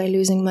out there, they're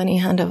losing money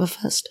hand over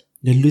fist.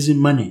 They're losing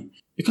money.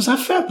 Because I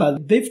felt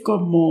that they've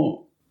got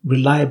more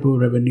reliable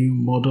revenue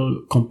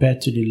model compared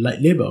to the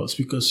labels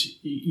because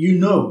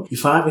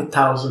if I have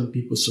 1,000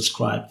 people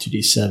subscribe to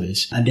this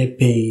service and they're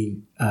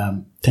paying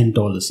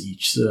 $10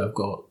 each, so I've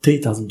got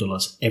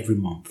 $3,000 every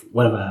month,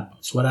 whatever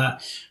happens, whether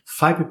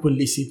 5 people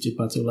listen to a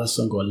particular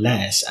song or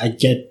less, I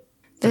get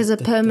there's a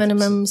per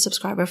minimum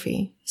subscriber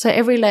fee. So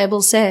every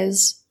label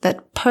says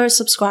that per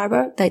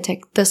subscriber they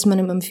take this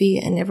minimum fee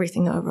and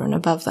everything over and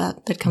above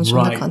that comes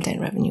from the content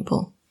revenue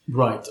pool.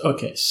 Right.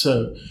 Okay.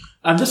 So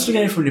I'm just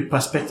looking at it from the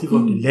perspective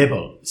of the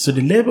label. So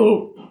the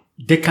label,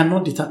 they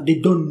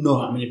don't know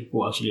how many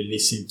people actually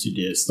listen to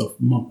their stuff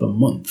month per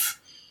month.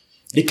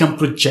 They can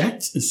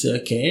project and say,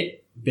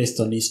 okay, based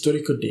on the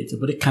historical data,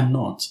 but they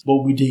cannot.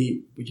 But with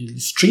the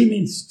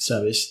streaming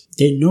service,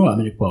 they know how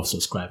many people have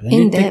subscribed.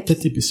 And they take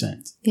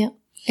 30%. Yeah.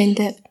 In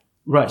depth.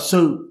 Right.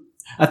 So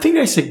I think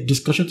there's a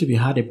discussion to be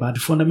had about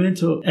the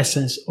fundamental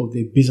essence of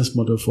the business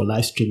model for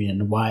live streaming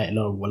and why a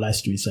lot of live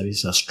streaming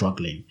services are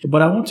struggling.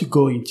 But I want to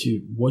go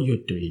into what you're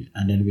doing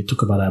and then we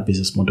talk about our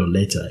business model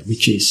later,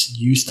 which is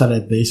you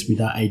started this with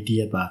that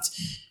idea that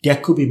there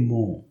could be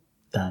more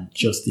than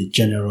just the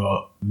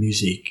general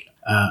music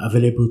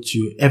available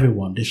to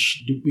everyone.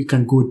 We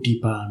can go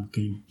deeper and we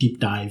can deep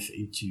dive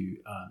into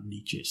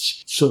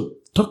niches. So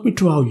talk me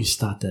through how you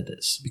started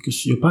this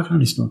because your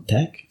background is not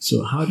tech.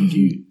 So how did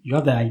you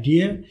have the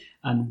idea?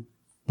 And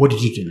what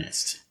did you do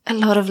next? A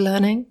lot of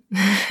learning.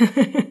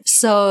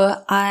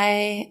 So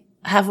I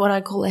have what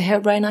I call a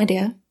harebrained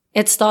idea.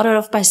 It started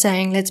off by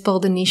saying, let's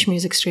build a niche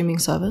music streaming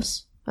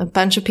service. A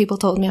bunch of people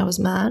told me I was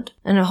mad.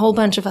 And a whole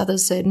bunch of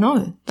others said,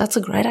 no, that's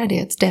a great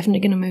idea. It's definitely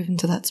going to move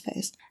into that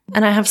space.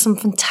 And I have some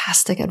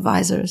fantastic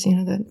advisors,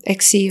 the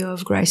ex-CEO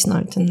of Grace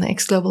Note and the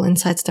ex-Global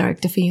Insights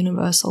Director for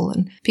Universal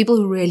and people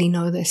who really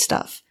know their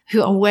stuff,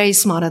 who are way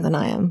smarter than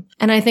I am.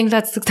 And I think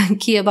that's the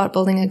key about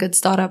building a good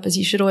startup is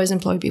you should always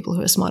employ people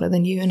who are smarter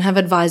than you and have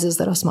advisors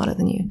that are smarter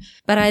than you.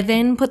 But I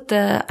then put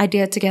the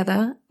idea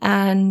together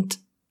and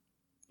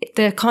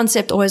the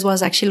concept always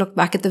was, actually look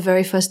back at the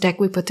very first deck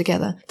we put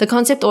together. The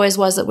concept always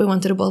was that we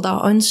wanted to build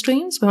our own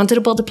streams. We wanted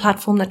to build a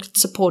platform that could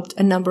support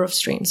a number of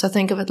streams. So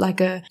think of it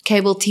like a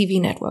cable TV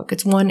network.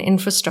 It's one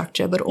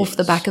infrastructure, but off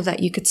the back of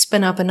that, you could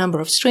spin up a number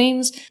of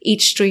streams.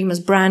 Each stream is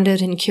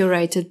branded and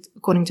curated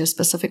according to a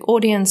specific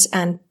audience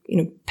and,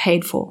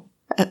 paid for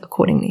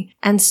accordingly.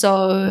 And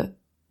so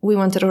we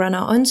wanted to run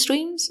our own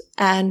streams,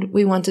 and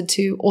we wanted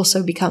to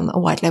also become a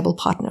white label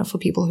partner for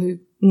people who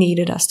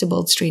needed us to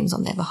build streams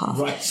on their behalf.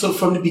 Right. So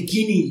from the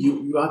beginning,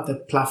 you had the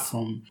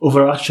platform,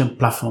 overarching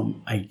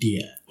platform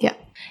idea. Yeah.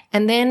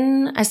 And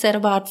then I set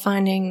about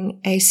finding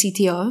a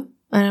CTO,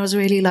 and I was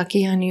really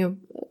lucky. I knew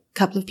a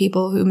couple of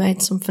people who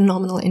made some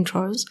phenomenal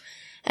intros,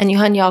 and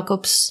Johan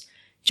Jacobs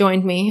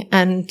joined me,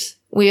 and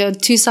we are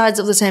two sides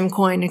of the same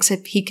coin,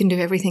 except he can do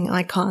everything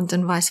I can't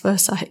and vice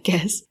versa, I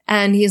guess.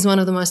 And he is one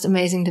of the most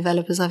amazing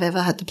developers I've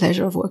ever had the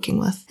pleasure of working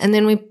with. And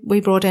then we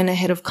brought in a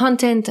head of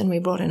content, and we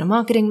brought in a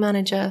marketing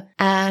manager,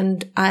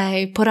 and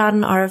I put out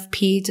an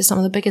RFP to some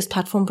of the biggest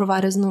platform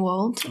providers in the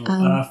world.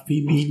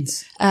 RFP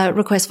means?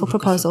 Request for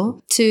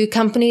proposal, to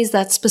companies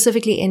that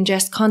specifically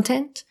ingest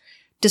content,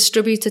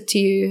 distribute it to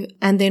you,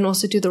 and then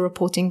also do the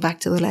reporting back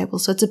to the label.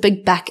 So it's a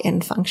big back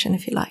end function,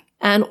 if you like.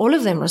 And all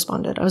of them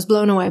responded. I was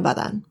blown away by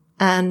that.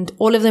 And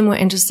all of them were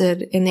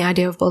interested in the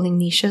idea of building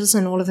niches,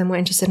 and all of them were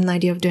interested in the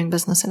idea of doing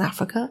business in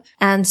Africa.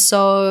 And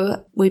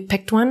so we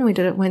picked one.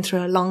 Went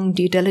through a long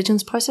due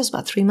diligence process,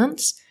 about 3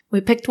 months. We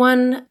picked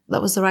one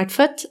that was the right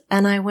fit,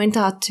 and I went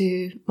out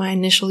to my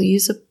initial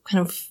user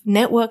kind of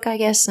network, I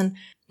guess. And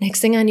next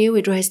thing I knew,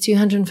 we'd raised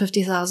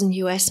 $250,000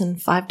 US in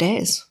 5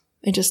 days.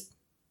 It just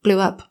blew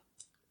up.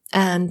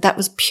 And that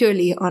was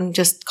purely on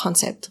just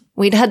concept.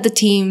 We'd had the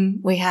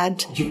team,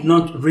 You've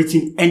not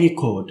written any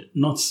code,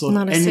 not sold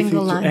anything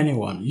to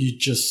anyone.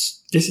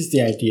 This is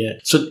the idea.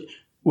 So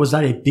was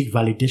that a big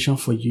validation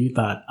for you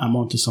that I'm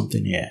onto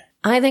something here?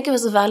 I think it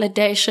was a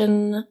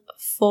validation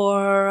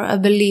for a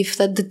belief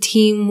that the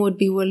team would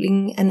be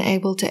willing and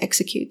able to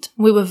execute.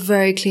 We were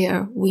very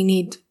clear. We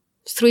need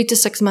 3 to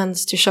 6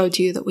 months to show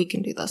to you that we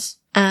can do this.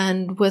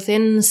 And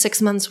within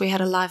 6 months, we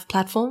had a live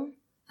platform,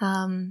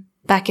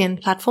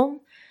 back-end platform,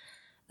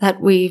 that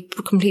we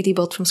completely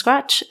built from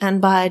scratch. And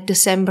by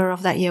December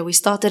of that year, we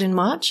started in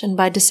March, and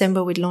by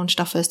December, we'd launched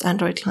our first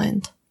Android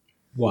client.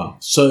 Wow.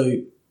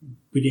 So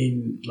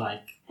within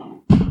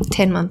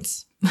 10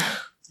 months.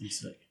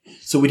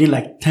 So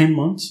within 10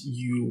 months,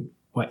 you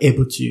were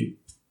able to...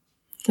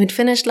 We'd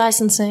finished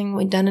licensing.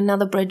 We'd done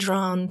another bridge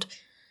round.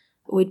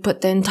 We'd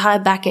put the entire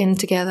back end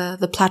together,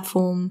 the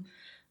platform.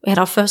 We had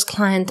our first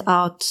client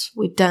out.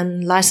 We'd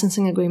done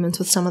licensing agreements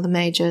with some of the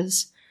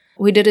majors.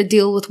 We did a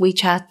deal with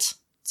WeChat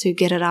to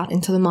get it out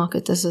into the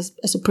market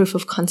as a proof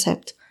of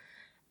concept.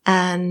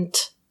 And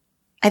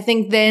I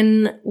think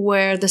then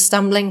where the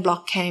stumbling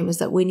block came is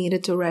that we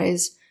needed to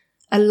raise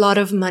a lot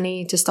of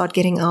money to start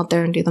getting out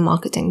there and do the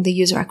marketing, the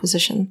user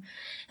acquisition.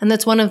 And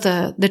that's one of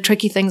the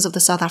tricky things of the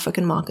South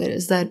African market,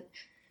 is that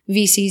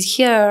VCs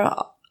here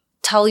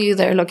tell you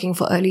they're looking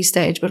for early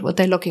stage, but what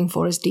they're looking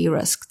for is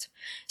de-risked.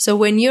 So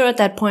when you're at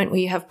that point where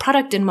you have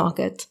product in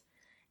market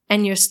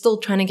and you're still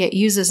trying to get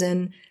users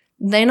in,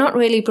 they're not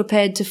really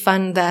prepared to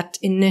fund that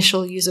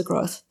initial user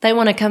growth. They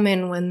want to come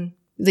in when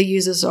the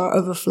users are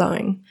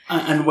overflowing.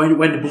 And when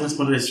the business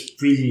model is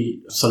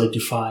really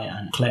solidified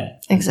and clear.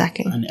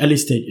 Exactly. And early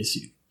stages,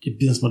 the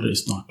business model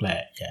is not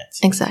clear yet.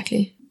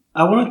 Exactly.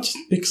 I want to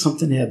pick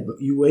something here.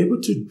 But you were able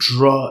to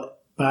draw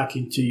back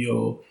into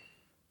your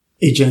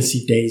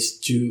agency days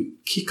to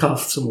kick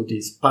off some of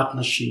this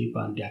partnership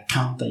and the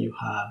account that you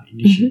have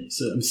initially. Mm-hmm.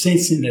 So I'm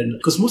sensing that,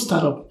 because most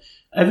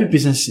every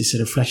business is a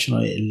reflection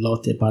of a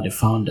lot about the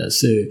founder.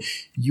 So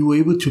you were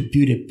able to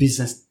build a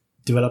business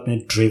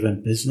development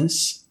driven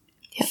business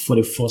for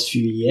the first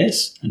few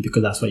years, and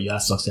because that's why you had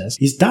success.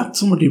 Is that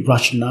some of the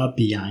rationale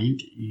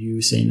behind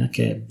you saying,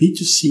 okay,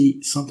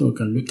 B2C, something we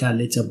can look at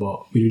later,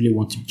 but we really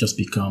want to just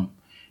become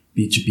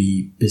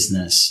B2B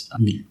business,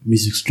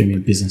 music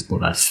streaming business, but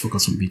let's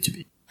focus on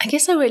B2B? I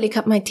guess I really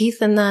cut my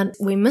teeth in that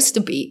we missed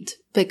a beat,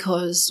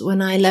 because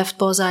when I left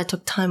Boza, I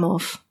took time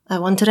off. I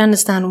wanted to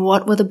understand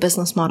what were the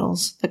business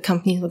models that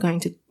companies were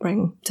going to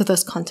bring to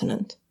this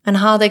continent, and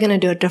how they're going to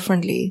do it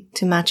differently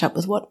to match up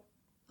with what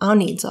our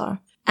needs are.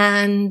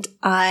 And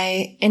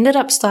I ended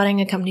up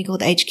starting a company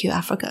called HQ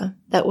Africa.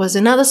 That was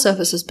another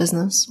services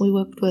business. We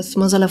worked with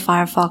Mozilla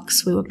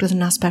Firefox. We worked with the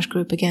Naspers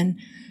Group again,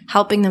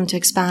 helping them to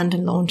expand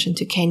and launch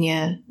into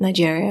Kenya,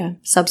 Nigeria,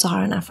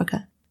 Sub-Saharan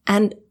Africa.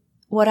 And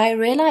what I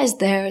realized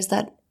there is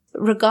that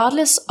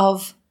regardless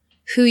of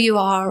who you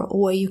are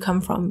or where you come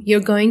from, you're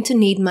going to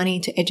need money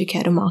to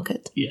educate a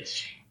market.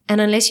 Yes.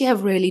 And unless you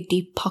have really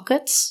deep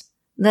pockets,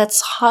 that's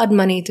hard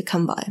money to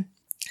come by.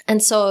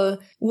 And so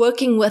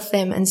working with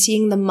them and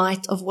seeing the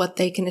might of what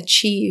they can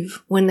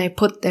achieve when they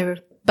put their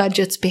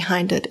budgets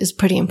behind it is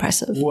pretty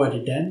impressive. Who are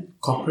they then?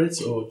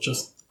 Corporates or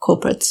just?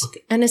 Corporates.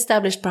 Okay. And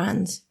established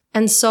brands.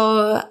 And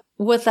so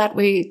with that,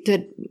 we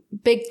did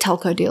big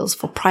telco deals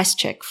for Price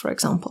Check, for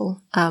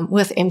example,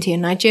 with MTN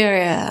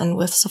Nigeria and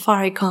with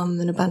Safaricom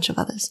and a bunch of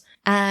others.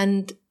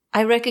 And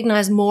I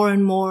recognized more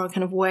and more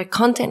kind of where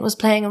content was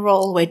playing a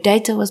role, where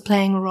data was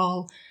playing a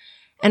role.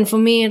 And for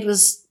me, it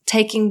was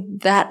taking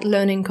that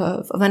learning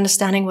curve of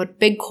understanding what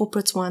big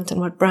corporates want and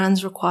what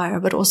brands require,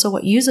 but also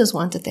what users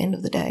want at the end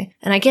of the day.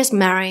 And I guess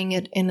marrying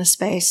it in a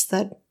space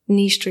that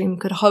NicheStream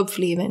could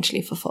hopefully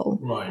eventually fulfill.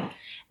 Right.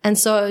 And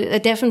so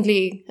it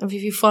definitely, if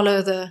you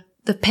follow the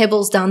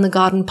pebbles down the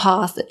garden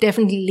path, it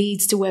definitely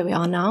leads to where we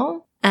are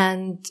now.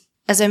 And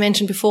as I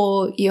mentioned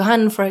before,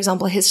 Johan, for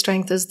example, his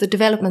strength is the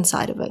development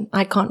side of it.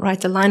 I can't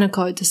write a line of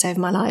code to save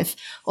my life,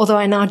 although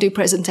I now do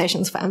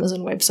presentations for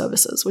Amazon Web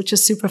Services, which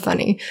is super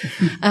funny.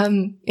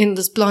 In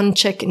this blonde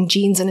chick in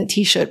jeans and a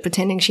t-shirt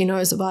pretending she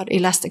knows about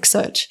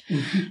Elasticsearch.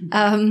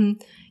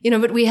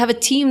 But we have a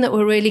team that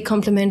were really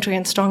complementary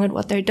and strong at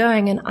what they're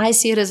doing. And I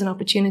see it as an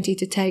opportunity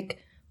to take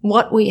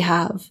what we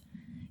have.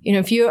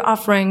 If you're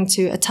offering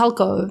to a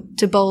telco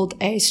to build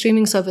a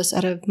streaming service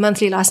at a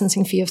monthly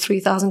licensing fee of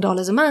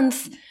 $3,000 a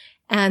month,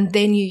 and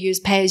then you use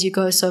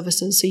pay-as-you-go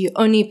services, so you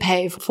only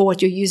pay for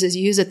what your users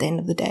use at the end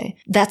of the day.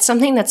 That's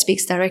something that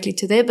speaks directly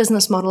to their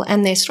business model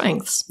and their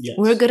strengths. Yes.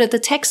 We're good at the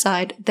tech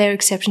side. They're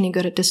exceptionally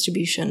good at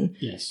distribution,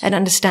 at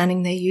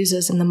understanding their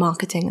users and the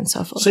marketing and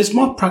so forth. So it's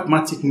more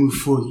pragmatic move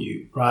for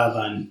you rather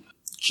than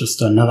just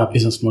another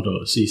business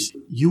model. So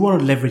you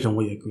want to leverage on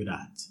what you're good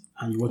at,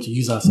 and you want to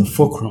use that as a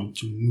fulcrum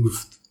to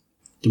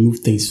move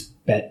things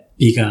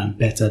bigger and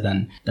better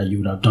than you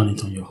would have done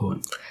it on your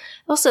own.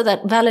 Also,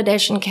 that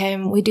validation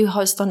came, we do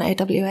host on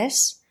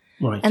AWS.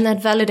 Right. And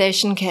that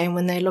validation came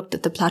when they looked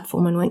at the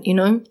platform and went,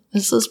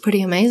 this is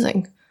pretty amazing.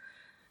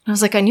 And I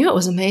was like, I knew it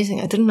was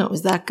amazing. I didn't know it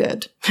was that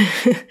good.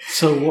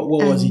 So what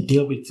was the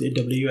deal with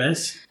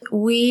AWS?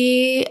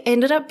 We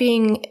ended up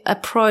being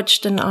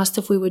approached and asked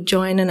if we would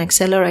join an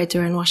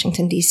accelerator in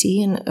Washington,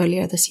 D.C.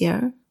 earlier this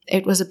year.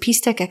 It was a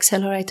Peace Tech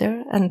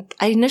accelerator. And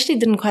I initially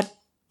didn't quite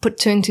put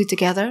two and two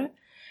together.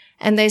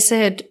 And they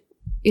said,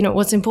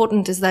 what's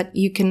important is that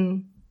you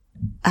can...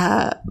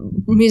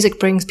 music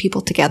brings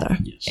people together.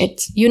 Yes.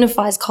 It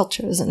unifies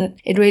cultures and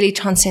it really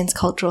transcends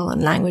cultural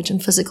and language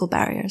and physical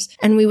barriers.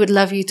 And we would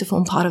love you to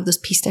form part of this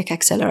Peace Tech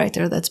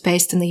accelerator that's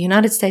based in the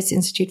United States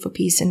Institute for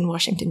Peace in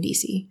Washington,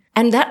 D.C.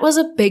 And that was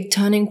a big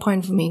turning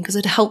point for me because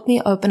it helped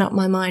me open up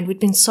my mind. We'd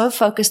been so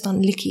focused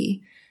on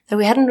Licky that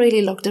we hadn't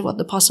really looked at what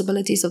the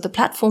possibilities of the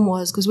platform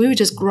was because we were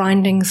just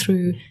grinding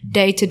through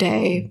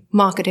day-to-day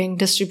marketing,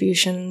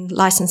 distribution,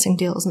 licensing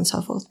deals, and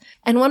so forth.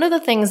 And one of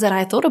the things that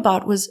I thought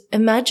about was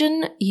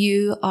imagine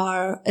you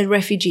are a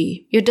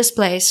refugee, you're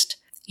displaced,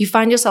 you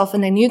find yourself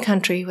in a new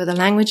country where the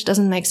language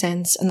doesn't make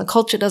sense and the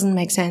culture doesn't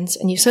make sense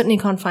and you certainly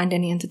can't find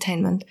any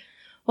entertainment.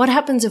 What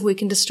happens if we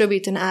can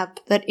distribute an app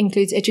that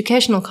includes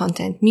educational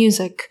content,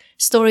 music,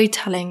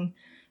 storytelling,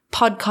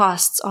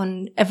 podcasts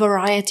on a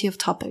variety of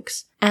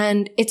topics?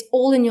 And it's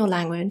all in your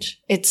language.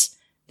 It's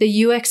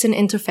the UX and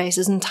interface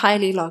is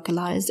entirely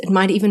localized. It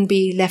might even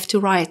be left to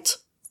right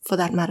for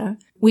that matter.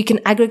 We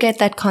can aggregate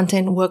that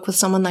content, work with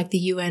someone like the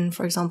UN,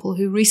 for example,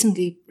 who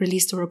recently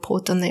released a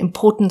report on the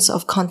importance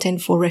of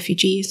content for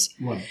refugees.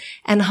 Right.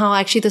 And how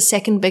actually the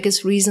second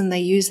biggest reason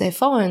they use their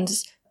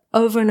phones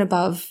over and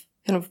above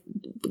kind of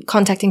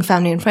contacting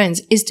family and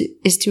friends is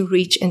to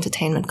reach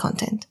entertainment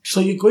content. So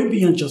you're going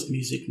beyond just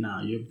music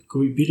now. You're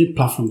building a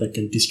platform that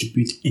can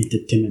distribute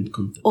entertainment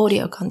content.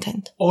 Audio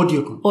content.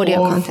 Audio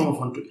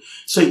content.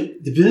 So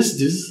the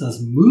business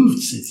has moved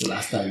since the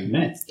last time we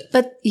met.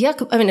 But yeah,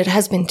 it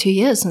has been 2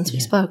 years since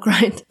we spoke,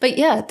 right? But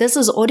yeah, this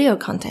is audio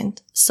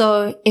content.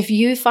 So if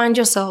you find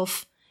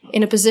yourself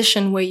in a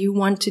position where you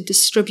want to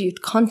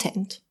distribute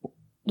content,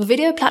 the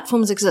video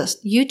platforms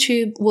exist.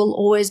 YouTube will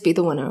always be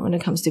the winner when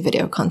it comes to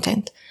video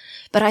content.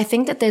 But I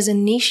think that there's a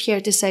niche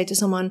here to say to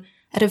someone,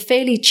 at a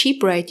fairly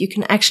cheap rate, you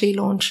can actually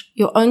launch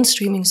your own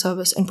streaming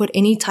service and put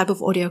any type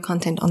of audio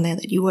content on there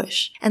that you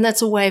wish. And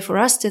that's a way for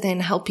us to then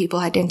help people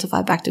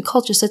identify back to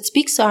culture. So it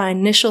speaks to our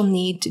initial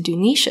need to do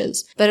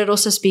niches, but it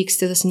also speaks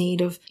to this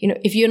need of,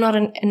 if you're not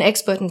an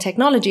expert in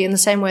technology, in the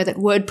same way that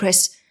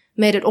WordPress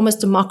made it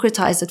almost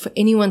democratized it for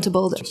anyone to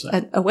build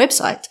a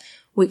website,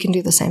 we can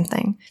do the same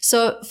thing.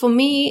 So for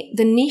me,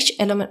 the niche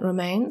element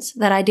remains.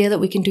 That idea that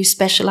we can do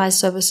specialized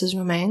services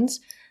remains.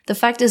 The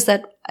fact is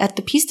that at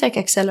the Peace Tech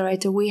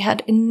Accelerator, we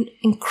had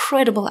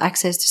incredible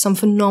access to some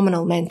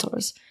phenomenal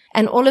mentors.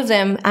 And all of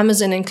them,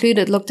 Amazon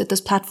included, looked at this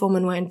platform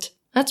and went,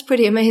 that's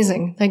pretty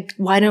amazing. Like,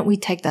 why don't we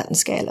take that and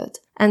scale it?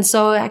 And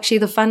so actually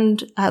the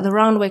fund, the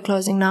round we're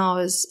closing now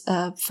is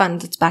a fund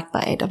that's backed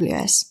by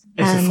AWS.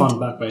 It's a fund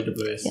backed by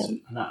AWS. Yeah.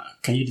 And,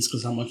 can you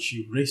discuss how much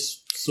you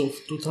raised so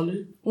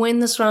totally? When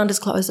this round is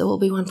closed, it will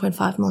be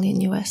 1.5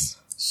 million US.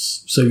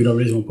 So you'll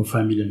raise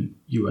 1.5 million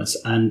US.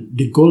 And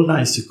the goal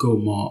now is to go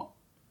more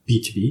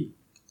B2B,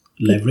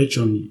 leverage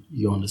on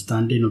your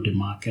understanding of the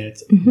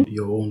market,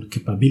 your own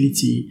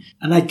capability.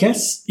 And I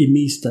guess it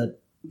means that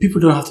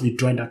people don't have to be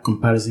drawing that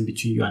comparison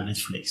between you and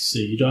Netflix. So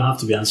you don't have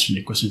to be answering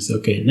the question and say,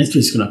 okay, Netflix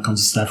is going to come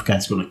to South Africa,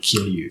 it's going to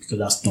kill you, because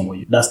that's not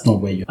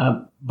where you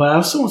are. But I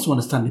also want to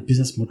understand the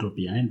business model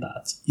behind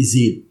that. Is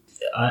it,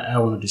 I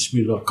want to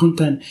distribute a lot of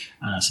content,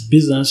 and as a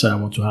business, I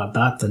want to have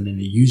that, and then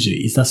the user,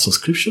 is that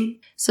subscription?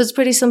 So it's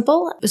pretty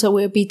simple. So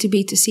we're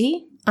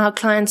B2B2C. Our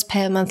clients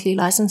pay a monthly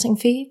licensing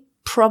fee,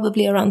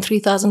 probably around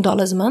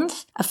 $3,000 a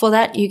month. For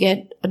that, you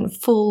get a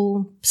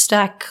full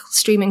stack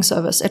streaming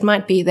service. It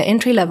might be the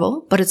entry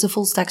level, but it's a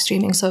full stack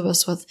streaming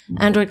service with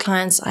Android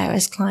clients,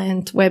 iOS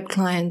client, web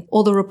client,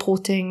 all the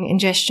reporting,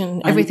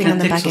 ingestion, everything on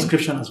the back end. And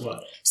subscription as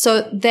well.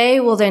 So they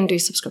will then do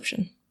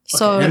subscription.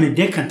 So okay. I mean,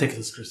 they can take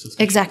the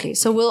subscription. Exactly.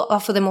 So we'll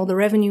offer them all the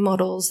revenue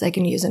models. They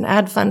can use an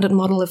ad-funded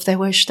model if they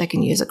wish. They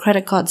can use a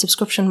credit card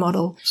subscription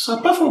model. So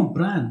apart from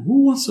brand,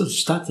 who wants to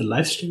start a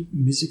live stream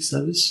music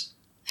service?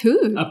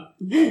 Who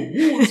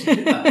wants to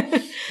do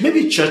that?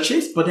 Maybe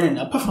churches, but then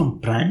apart from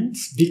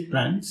brands, big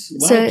brands.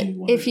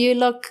 If you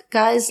look,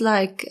 guys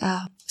like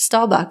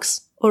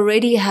Starbucks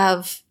already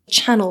have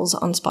channels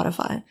on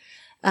Spotify.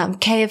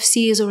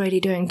 KFC is already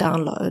doing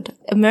download.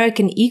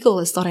 American Eagle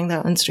is starting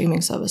their own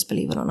streaming service,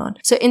 believe it or not.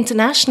 So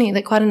internationally,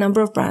 there are quite a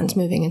number of brands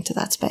moving into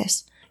that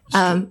space.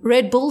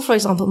 Red Bull, for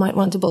example, might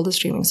want to build a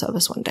streaming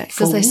service one day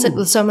because they sit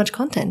with so much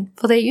content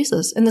for their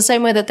users in the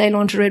same way that they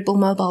launch a Red Bull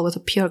mobile with a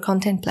pure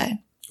content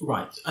play.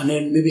 Right. And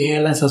then maybe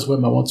airlines as well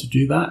might want to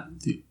do that.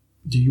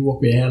 Do you work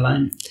with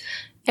airlines?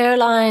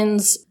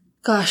 Airlines,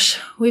 gosh,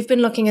 we've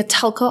been looking at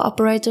telco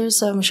operators.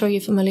 So I'm sure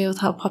you're familiar with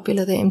how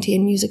popular the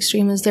MTN Music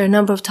Stream is. There are a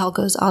number of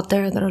telcos out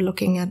there that are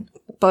looking at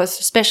both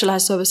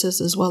specialized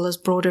services as well as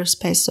broader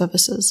space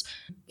services.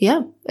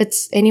 Yeah,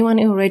 it's anyone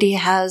who already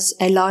has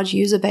a large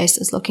user base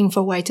is looking for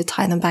a way to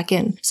tie them back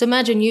in. So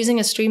imagine using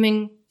a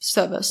streaming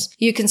service.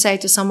 You can say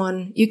to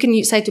someone, you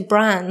can say to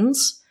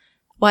brands,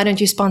 why don't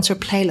you sponsor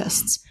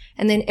playlists?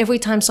 And then every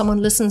time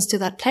someone listens to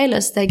that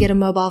playlist, they get a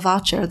mobile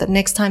voucher that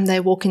next time they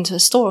walk into a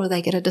store,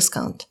 they get a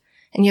discount.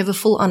 And you have a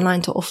full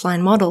online to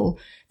offline model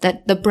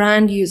that the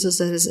brand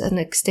uses as an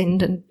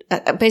extended,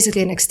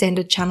 basically an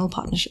extended channel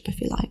partnership, if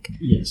you like.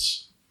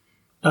 Yes.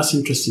 That's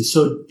interesting.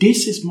 So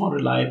this is more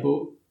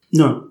reliable.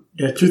 No,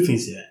 there are two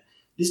things here.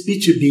 This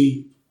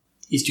B2B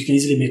is you can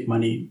easily make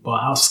money, but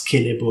how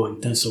scalable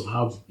in terms of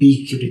how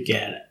big could it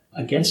get?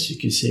 I guess you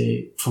can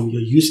say from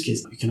your use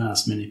case, you can have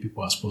as many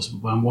people as possible.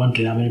 But I'm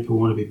wondering how many people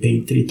want to be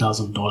paying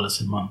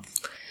 $3,000 a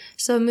month.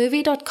 So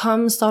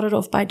movie.com started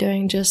off by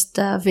doing just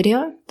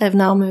video. They've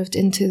now moved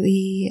into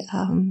the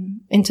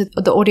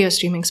audio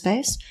streaming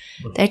space.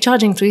 Right. They're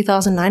charging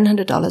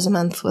 $3,900 a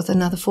month with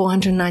another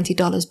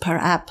 $490 per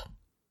app.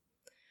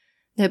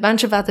 There are a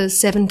bunch of others.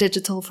 7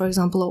 Digital, for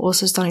example, are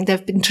also starting.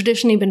 They've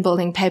traditionally been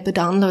building paper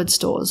download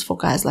stores for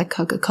guys like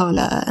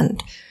Coca-Cola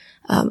and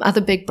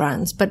other big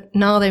brands, but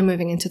now they're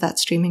moving into that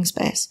streaming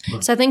space.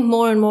 Right. So I think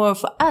more and more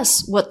for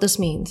us, what this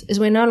means is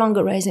we're no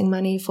longer raising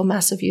money for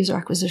massive user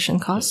acquisition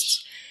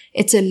costs. Yes.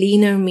 It's a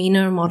leaner,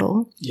 meaner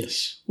model.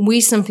 Yes.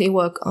 We simply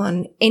work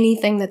on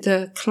anything that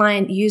the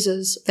client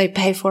uses, they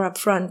pay for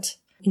upfront,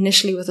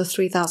 initially with a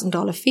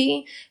 $3,000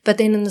 fee. But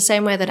then in the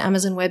same way that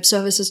Amazon Web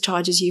Services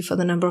charges you for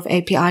the number of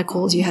API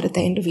calls you had at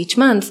the end of each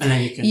month,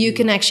 you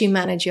can actually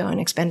manage your own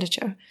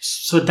expenditure.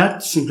 So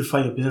that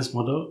simplifies your business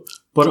model,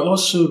 but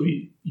also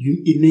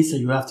it means that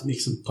you have to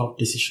make some tough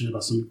decisions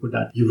about some people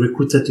that you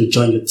recruited to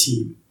join your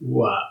team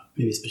who are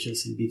maybe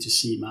specialists in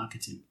B2C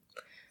marketing.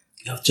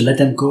 You have to let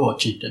them go or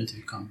change them to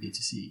become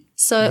B2C.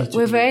 So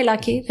we're very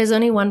lucky. There's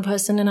only one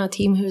person in our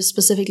team who is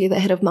specifically the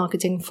head of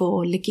marketing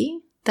for Licky.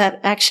 That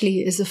actually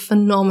is a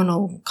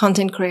phenomenal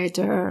content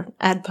creator,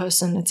 ad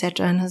person,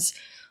 etc., and is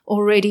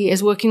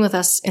working with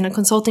us in a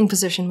consulting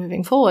position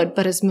moving forward,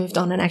 but has moved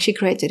on and actually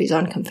created his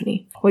own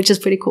company, which is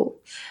pretty cool.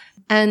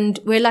 And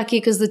we're lucky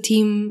because the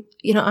team,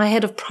 our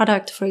head of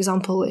product, for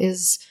example,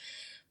 is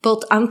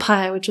built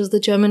Umpire, which was the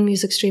German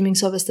music streaming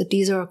service that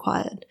Deezer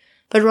acquired.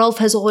 But Rolf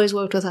has always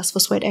worked with us for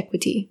Sweat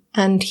Equity,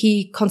 and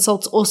he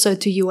consults also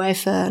to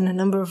UEFA and a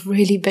number of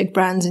really big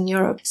brands in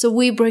Europe. So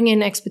we bring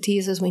in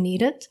expertise as we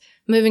need it.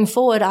 Moving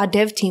forward, our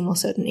dev team will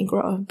certainly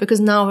grow because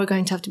now we're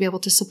going to have to be able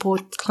to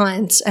support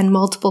clients and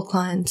multiple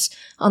clients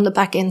on the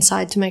back end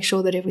side to make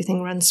sure that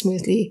everything runs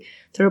smoothly.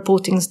 The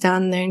reporting's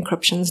done, their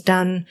encryption's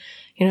done,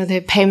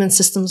 their payment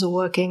systems are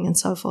working and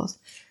so forth.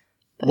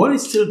 But what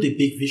is still the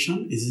big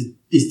vision?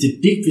 Is the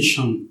big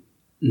vision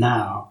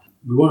now,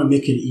 we want to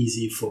make it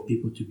easy for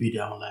people to build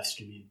their own live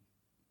streaming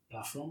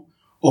platform,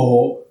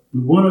 or we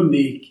want to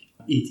make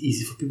it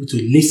easy for people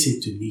to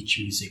listen to niche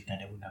music that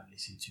they would not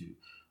listen to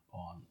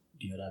on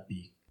the other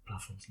big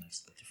platforms like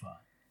Spotify?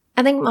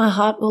 I think my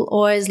heart will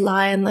always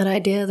lie in that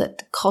idea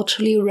that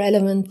culturally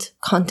relevant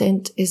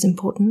content is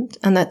important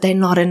and that there are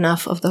not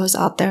enough of those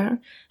out there.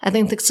 I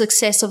think the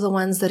success of the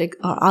ones that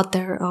are out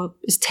there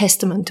is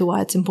testament to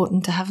why it's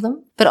important to have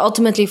them. But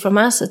ultimately from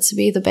us, it's to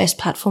be the best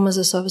platform as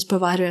a service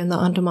provider in the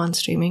on-demand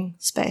streaming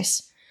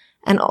space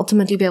and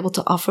ultimately be able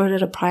to offer it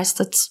at a price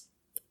that's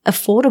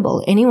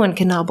affordable. Anyone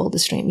can now build a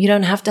stream. You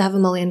don't have to have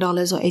 $1 million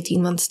or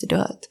 18 months to do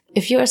it.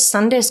 If you're a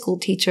Sunday school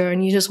teacher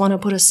and you just want to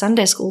put a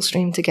Sunday school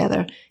stream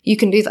together, you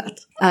can do that.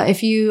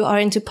 If you are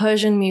into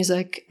Persian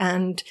music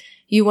and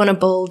you want to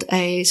build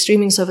a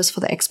streaming service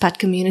for the expat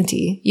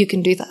community, you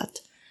can do that.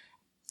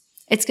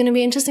 It's going to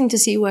be interesting to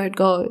see where it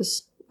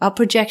goes. Our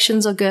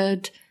projections are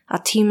good. Our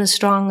team is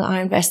strong. Our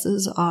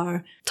investors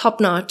are top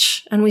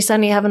notch. And we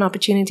suddenly have an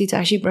opportunity to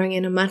actually bring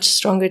in a much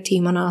stronger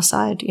team on our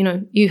side. You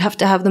know, you have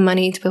to have the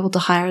money to be able to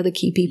hire the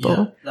key people.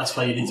 Yeah, that's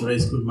why you need to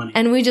raise good money.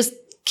 And we just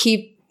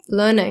keep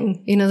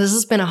learning. You know, this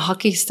has been a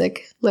hockey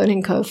stick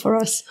learning curve for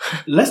us.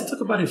 Let's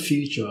talk about the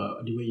future,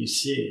 the way you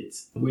see it.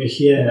 We're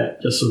here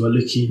just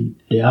overlooking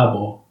the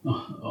harbour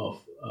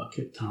of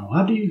Cape Town.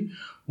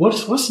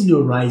 What's in the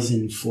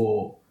horizon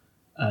for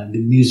the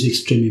music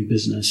streaming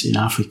business in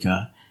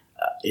Africa?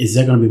 Is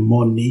there going to be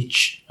more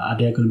niche? Are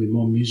there going to be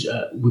more music?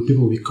 Will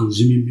people be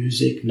consuming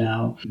music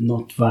now,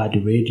 not via the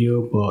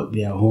radio, but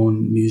their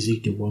own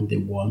music, the one they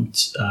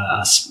want,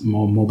 as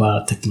more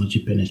mobile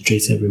technology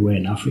penetrates everywhere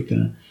in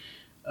Africa?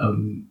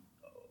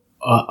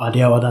 Are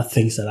there other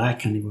things that I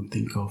can't even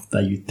think of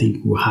that you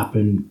think will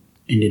happen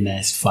in the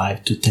next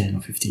 5 to 10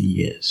 or 15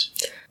 years?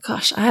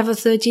 Gosh, I have a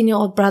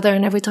 13-year-old brother,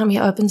 and every time he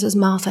opens his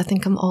mouth, I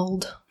think I'm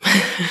old.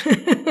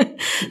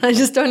 I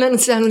just don't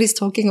understand what he's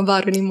talking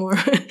about anymore.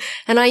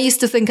 And I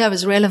used to think I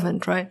was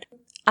relevant, right?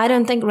 I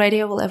don't think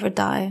radio will ever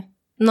die.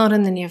 Not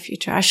in the near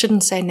future. I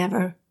shouldn't say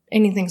never.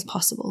 Anything's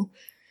possible.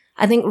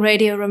 I think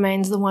radio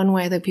remains the one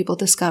way that people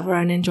discover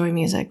and enjoy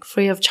music,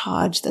 free of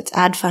charge, that's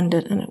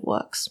ad-funded, and it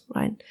works,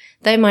 right?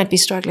 They might be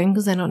struggling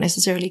because they're not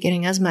necessarily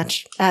getting as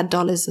much ad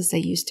dollars as they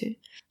used to.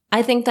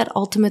 I think that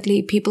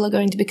ultimately people are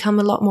going to become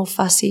a lot more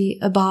fussy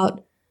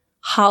about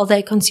how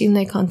they consume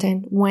their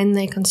content, when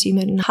they consume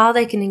it, and how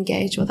they can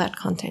engage with that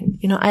content.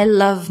 You know, I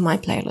love my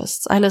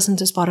playlists. I listen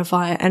to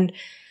Spotify, and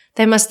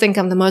they must think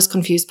I'm the most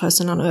confused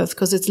person on earth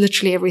because it's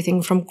literally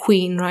everything from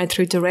Queen right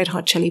through to Red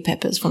Hot Chili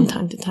Peppers from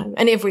time to time,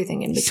 and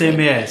everything in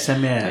between.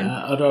 Same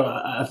here. Although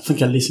I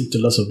think I listen to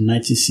lots of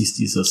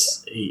 1960s or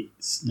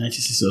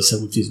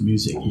 70s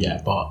music,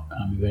 but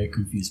I'm a very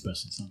confused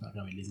person. So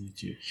I'm listening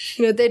to.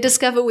 You know, their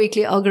Discover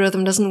Weekly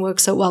algorithm doesn't work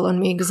so well on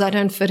me because I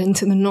don't fit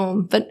into the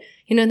norm. But,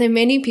 you know, there are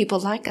many people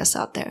like us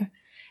out there.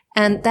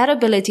 And that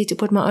ability to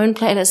put my own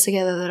playlists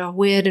together that are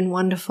weird and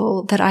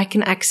wonderful, that I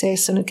can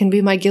access, and it can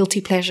be my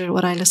guilty pleasure,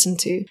 what I listen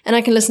to. And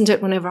I can listen to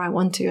it whenever I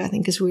want to, I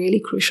think is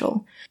really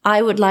crucial.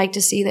 I would like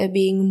to see there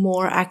being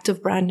more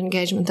active brand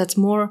engagement that's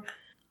more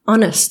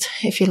honest,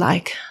 if you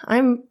like. I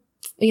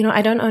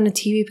don't own a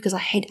TV because I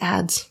hate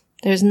ads.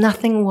 There's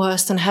nothing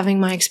worse than having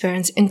my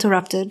experience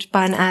interrupted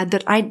by an ad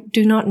that I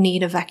do not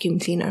need a vacuum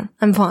cleaner.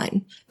 I'm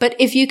fine. But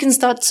if you can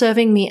start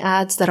serving me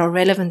ads that are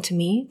relevant to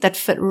me, that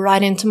fit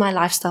right into my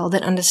lifestyle,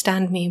 that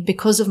understand me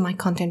because of my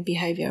content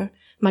behavior,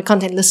 my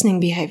content listening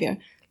behavior,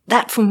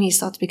 that for me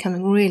starts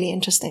becoming really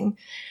interesting.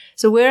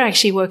 So we're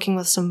actually working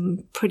with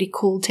some pretty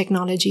cool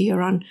technology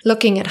around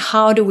looking at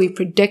how do we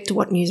predict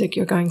what music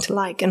you're going to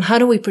like, and how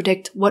do we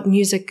predict what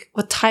music,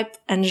 what type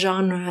and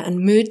genre and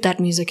mood that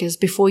music is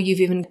before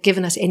you've even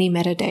given us any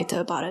metadata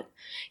about it.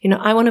 You know,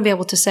 I want to be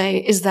able to say,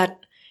 is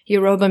that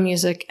Yoruba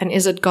music and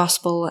is it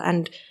gospel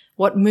and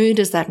what mood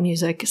is that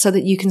music, so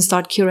that you can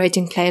start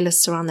curating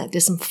playlists around that.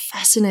 There's some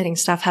fascinating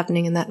stuff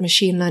happening in that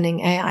machine learning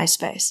AI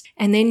space.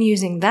 And then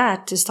using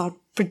that to start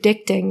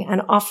predicting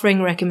and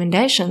offering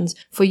recommendations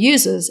for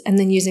users, and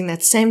then using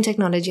that same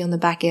technology on the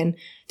back end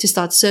to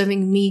start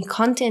serving me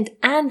content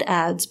and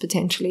ads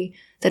potentially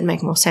that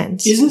make more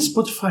sense. Isn't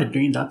Spotify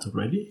doing that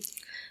already?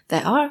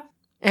 They are.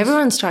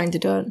 Everyone's trying to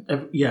do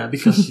it. Yeah,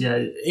 because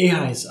AI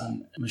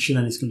and machine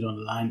learning is going to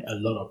underline a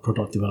lot of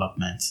product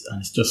development,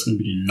 and it's just going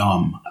to be the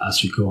norm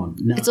as we go on.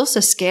 Now, it's also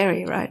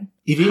scary, right?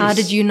 It is. How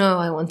did you know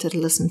I wanted to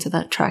listen to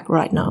that track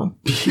right now?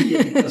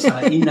 Because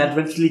I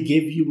inadvertently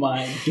gave you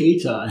my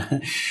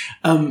data.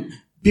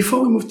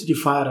 Before we move to the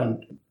fire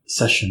round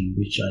session,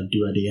 which I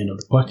do at the end of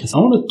the podcast, I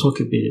want to talk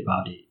a bit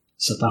about the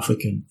South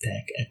African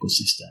tech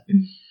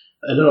ecosystem.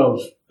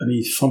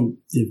 From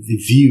the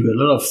view, a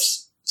lot of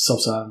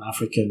sub-Saharan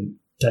African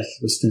tech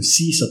ecosystem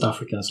see South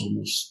Africa as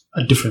almost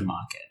a different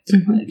market,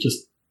 right?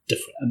 Just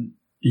different. And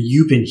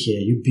you've been here,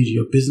 you build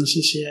your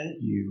businesses here,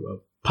 you are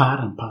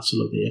part and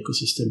parcel of the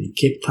ecosystem in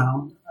Cape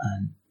Town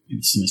and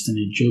to some extent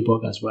in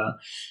Joburg as well.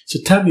 So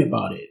tell me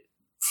about it.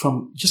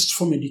 From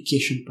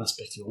education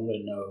perspective, I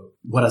want to know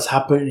what has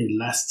happened in the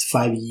last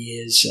 5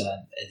 years.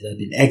 Has there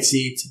been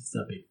exits? Has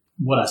there been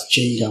what has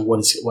changed, and what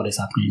is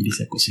happening in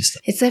this ecosystem?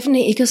 It's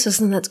definitely an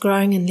ecosystem that's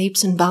growing in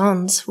leaps and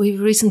bounds.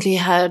 We've recently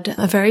had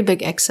a very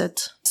big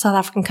exit. A South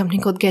African company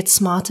called Get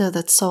Smarter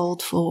that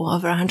sold for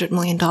over $100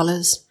 million.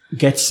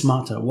 Get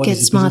Smarter. What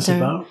is the business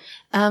about?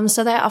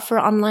 So they offer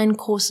online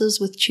courses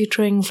with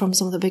tutoring from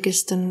some of the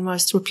biggest and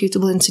most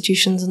reputable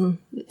institutions and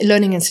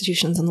learning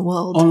institutions in the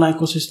world. Online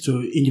courses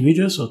to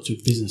individuals or to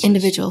businesses?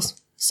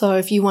 Individuals. So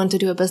if you want to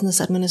do a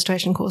business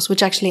administration course,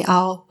 which actually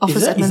our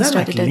office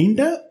administrator did. Is that like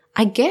Linda?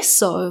 I guess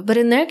so. But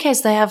in their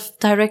case, they have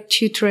direct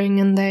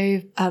tutoring, and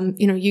they,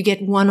 you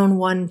get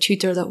one-on-one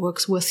tutor that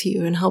works with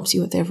you and helps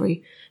you with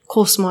every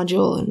course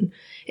module. And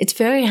it's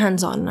very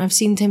hands-on. I've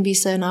seen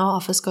Tembisa in our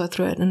office go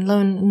through it and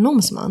learn an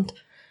enormous amount.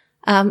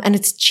 And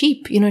it's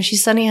cheap. She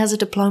suddenly has a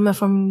diploma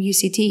from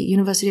UCT,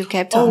 University of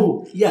Cape Town.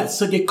 Oh, yeah.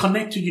 So they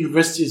connect to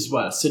university as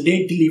well. So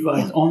they deliver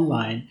it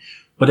online,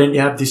 But then they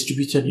have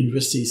distributed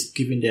universities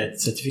giving their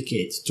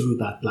certificates through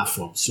that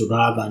platform. So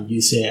rather than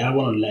you say, I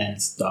want to learn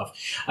stuff,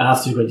 I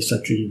have to register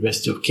through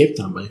University of Cape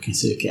Town. But you can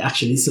say, okay,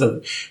 actually, instead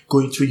of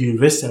going through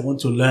university, I want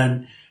to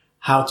learn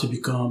how to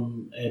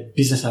become a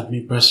business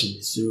admin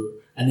person. So,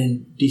 and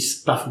then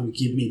this platform will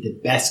give me the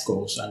best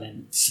scores, and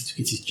then the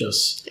certificate is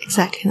just...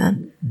 Exactly that.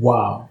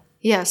 Wow.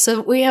 Yeah,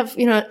 so we have,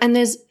 and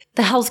there's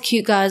the health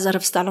cute guys out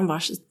of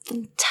Stellenbosch. It's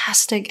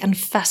fantastic and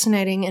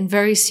fascinating and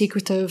very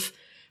secretive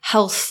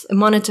health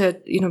monitor,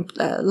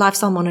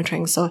 lifestyle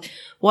monitoring. So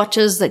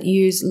watches that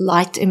use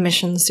light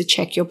emissions to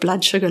check your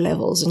blood sugar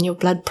levels and your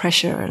blood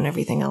pressure and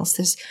everything else.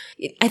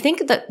 I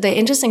think that the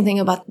interesting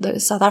thing about the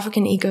South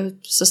African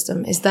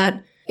ecosystem is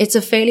that it's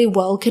a fairly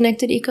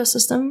well-connected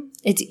ecosystem.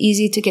 It's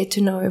easy to get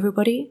to know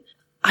everybody.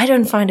 I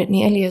don't find it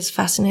nearly as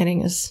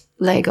fascinating as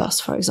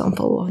Lagos, for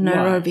example, or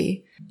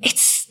Nairobi. Wow.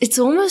 It's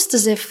almost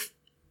as if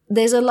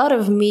there's a lot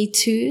of Me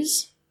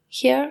Too's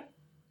here.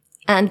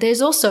 And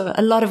there's also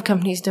a lot of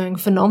companies doing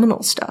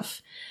phenomenal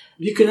stuff.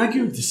 You can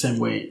argue the same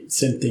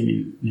thing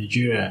in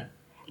Nigeria.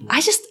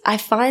 I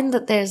find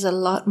that there's a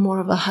lot more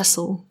of a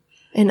hustle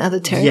in other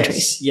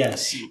territories.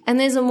 Yes. And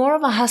there's more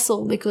of a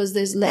hustle because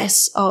there's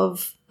less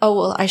of,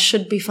 I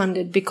should be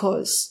funded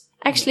because...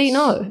 Actually,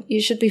 no,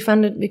 you should be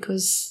funded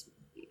because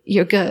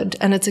you're good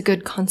and it's a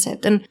good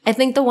concept. And I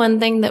think the one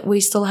thing that we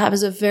still have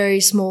is a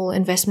very small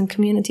investment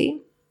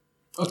community.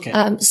 Okay.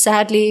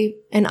 Sadly,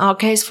 in our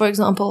case, for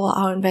example,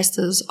 our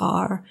angels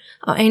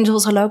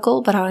are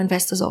local, but our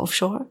investors are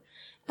offshore.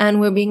 And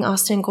we're being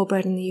asked to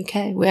incorporate in the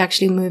UK. We're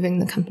actually moving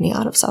the company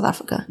out of South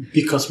Africa.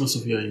 Because most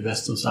of your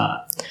investors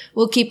are...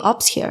 We'll keep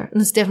ops here,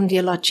 and it's definitely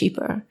a lot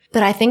cheaper.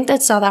 But I think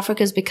that South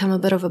Africa has become a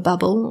bit of a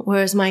bubble,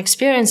 whereas my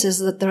experience is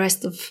that the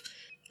rest of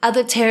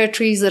other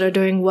territories that are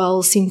doing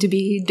well seem to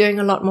be doing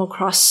a lot more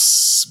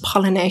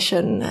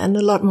cross-pollination and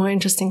a lot more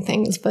interesting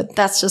things. But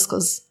that's just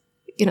because...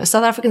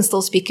 South Africans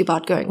still speak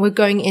about we're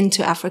going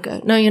into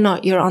Africa. No, you're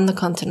not. You're on the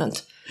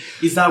continent.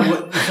 Is that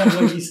what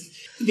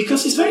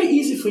because it's very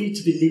easy for you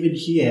to be living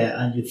here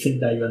and you think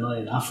that you're not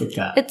in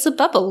Africa. It's a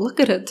bubble. Look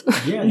at it.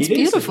 Yeah, it's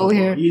beautiful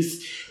here.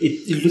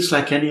 It looks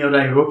like any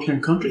other European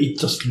country. It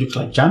just looks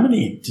like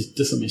Germany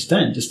to some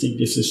extent. Just think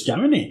this is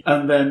Germany.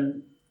 And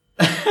then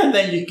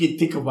you can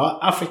think about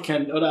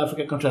other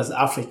African countries as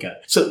Africa.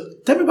 So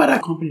tell me about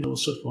that company that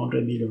was sold for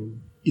 100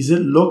 million. Is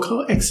it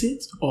local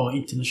exit or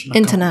international?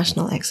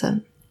 International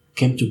exit.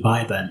 Came to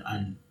buy them,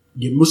 and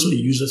most of the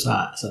users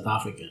are South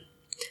African.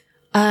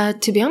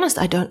 To be honest,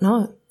 I don't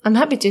know. I'm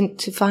happy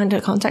to find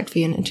a contact for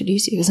you and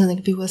introduce you because I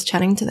think it'd be worth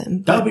chatting to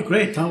them. That would be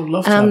great. I would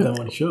love to have them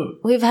on the show.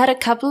 We've had a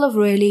couple of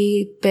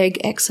really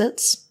big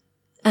exits,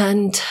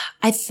 and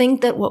I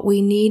think that what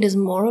we need is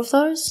more of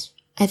those.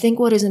 I think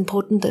what is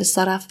important is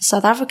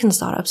South African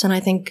startups, and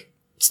I think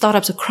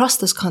startups across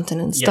this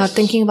continent start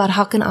thinking about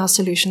how can our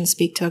solutions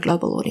speak to a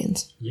global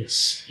audience.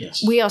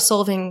 Yes. We are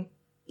solving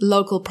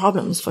local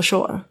problems for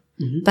sure.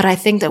 Mm-hmm. But I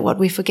think that what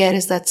we forget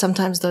is that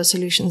sometimes those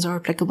solutions are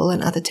applicable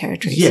in other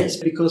territories. Yes,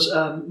 because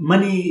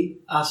money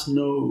has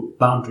no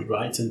boundary,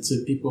 right? And so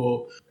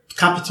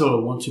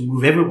capital want to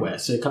move everywhere.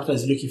 So capital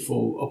is looking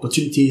for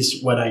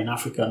opportunities, whether in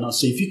Africa or not.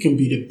 So if you can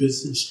build a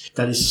business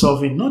that is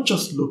solving not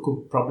just local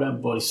problem,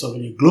 but is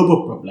solving a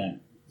global problem,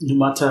 no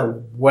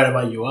matter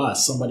wherever you are,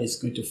 somebody is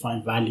going to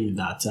find value in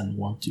that and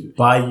want to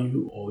buy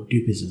you or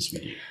do business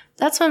with you.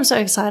 That's why I'm so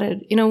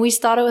excited. We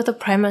started with a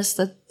premise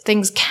that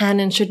things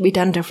can and should be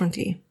done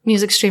differently.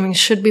 Music streaming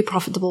should be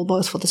profitable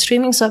both for the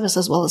streaming service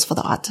as well as for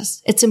the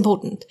artist. It's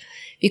important.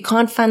 If you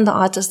can't fund the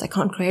artist, they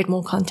can't create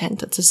more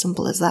content. It's as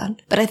simple as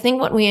that. But I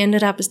think what we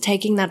ended up is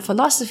taking that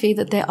philosophy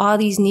that there are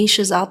these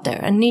niches out there.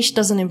 And niche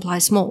doesn't imply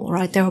small,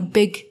 right? There are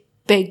big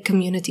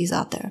communities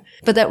out there.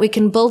 But that we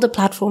can build a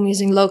platform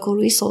using local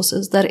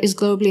resources that is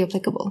globally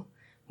applicable.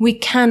 We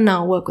can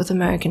now work with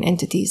American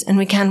entities and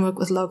we can work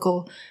with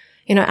local,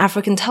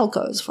 African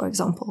telcos, for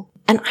example.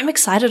 And I'm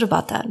excited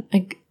about that.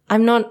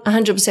 I'm not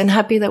 100%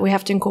 happy that we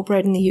have to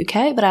incorporate in the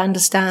UK, but I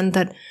understand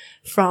that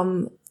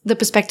from the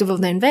perspective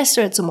of the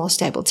investor, it's a more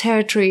stable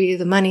territory.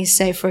 The money's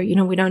safer.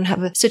 We don't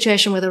have a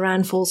situation where the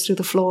rand falls through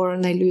the floor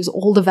and they lose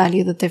all the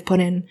value that they've put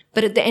in.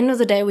 But at the end of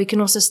the day, we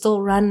can also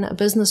still run a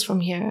business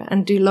from here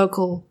and do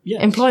local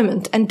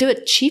employment and do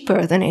it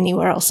cheaper than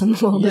anywhere else in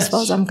the world, as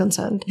far as I'm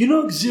concerned.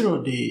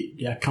 Xero,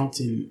 the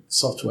accounting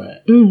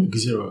software,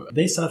 Xero,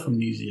 they started from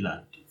New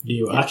Zealand. They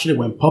actually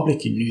went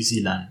public in New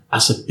Zealand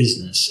as a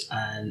business,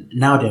 and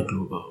now they're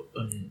global.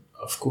 And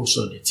of course,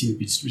 their team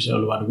is distributed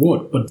all over the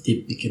world, but they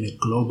became a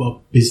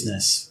global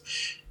business.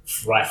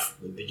 Right,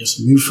 they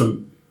just moved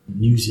from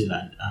New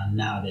Zealand, and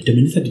now they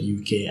dominated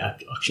the UK.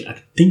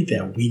 I think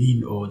they're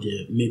winning, or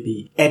they're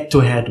maybe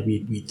head-to-head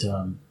with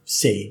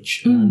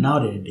Sage. Now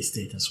they're in the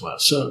States as well.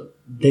 So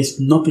there's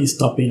nothing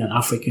stopping an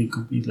African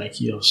company like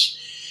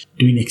yours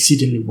doing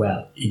exceedingly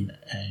well in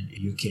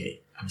the UK.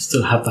 And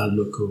still have that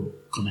local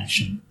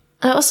connection.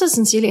 I also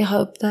sincerely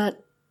hope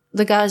that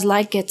the guys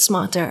like Get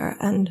Smarter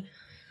and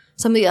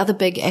some of the other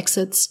big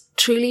exits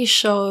truly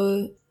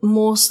show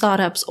more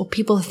startups or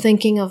people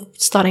thinking of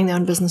starting their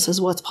own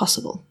businesses what's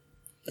possible.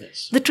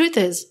 Yes. The truth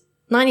is,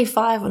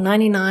 95 or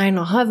 99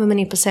 or however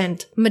many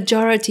percent,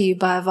 majority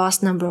by a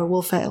vast number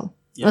will fail.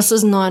 Yeah. This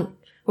is not,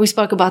 we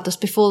spoke about this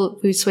before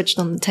we switched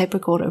on the tape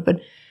recorder, but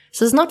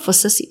this is not for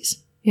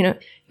sissies. You know,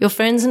 your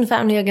friends and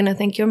family are going to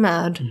think you're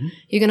mad. Mm-hmm.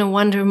 You're going to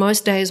wonder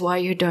most days why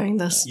you're doing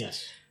this.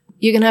 Yes.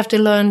 You're going to have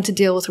to learn to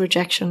deal with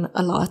rejection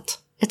a lot.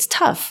 It's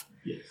tough.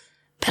 Yes.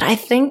 But I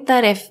think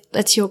that if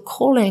that's your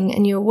calling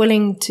and you're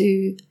willing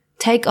to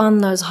take on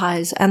those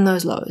highs and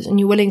those lows and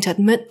you're willing to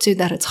admit to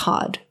that it's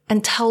hard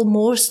and tell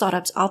more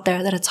startups out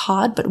there that it's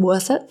hard but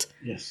worth it,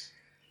 yes,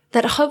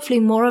 that hopefully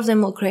more of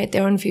them will create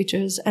their own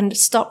futures and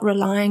stop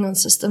relying on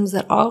systems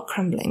that are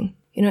crumbling.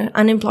 You know,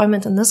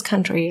 unemployment in this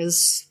country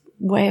is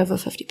way over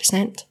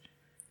 50%.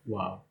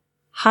 Wow.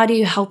 How do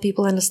you help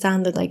people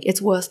understand that, like,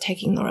 it's worth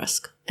taking the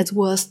risk? It's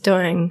worth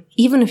doing,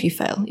 even if you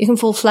fail. You can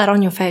fall flat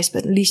on your face,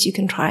 but at least you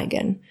can try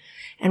again.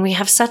 And we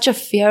have such a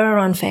fear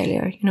around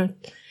failure. You know,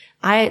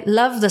 I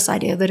love this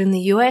idea that in the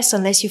US,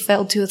 unless you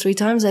failed 2 or 3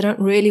 times, they don't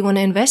really want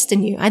to invest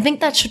in you. I think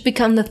that should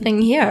become the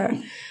thing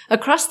here,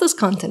 across this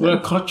continent. Well,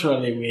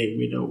 culturally,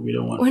 we don't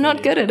want. We're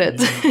not good at it.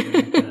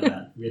 We're not.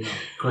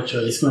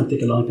 Culturally, it's going to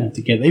take a long time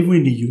to get there. Even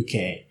in the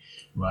UK,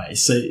 right?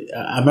 So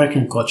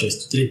American culture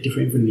is totally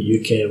different. Even in the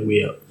UK,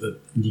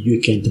 the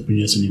UK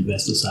entrepreneurs and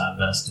investors are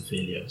averse to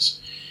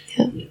failures.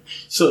 Yeah.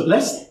 So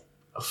let's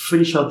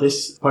finish out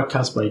this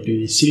podcast by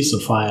doing a series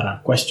of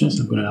fire-round questions.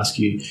 I'm going to ask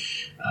you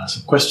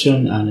some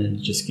questions and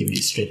then just give me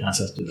straight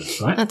answers to them,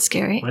 right? That's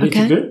scary. Ready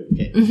okay. to go?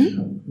 Okay.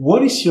 Mm-hmm.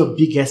 What is your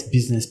biggest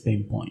business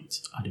pain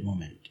point at the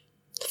moment?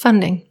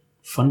 Funding.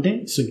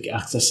 Funding? So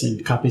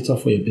accessing capital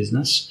for your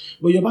business.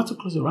 Well, you're about to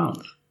close a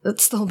round.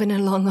 It's still been a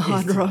long,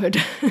 hard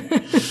road.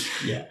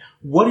 Yeah.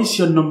 What is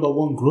your number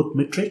one growth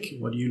metric?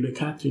 What do you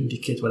look at to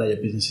indicate whether your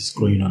business is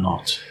growing or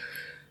not?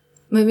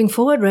 Moving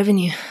forward,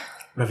 revenue.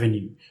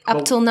 Revenue.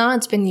 Up till now,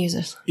 it's been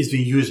users. It's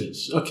been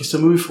users. Okay, so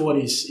moving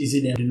forward, is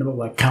it the number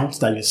of accounts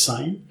that you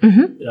sign?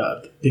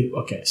 Mm-hmm.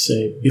 Okay,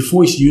 so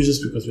before it's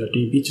users because we are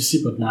doing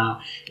B2C, but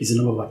now it's the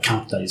number of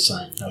accounts that you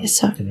sign. Yes,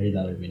 sir. Generate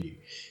that revenue.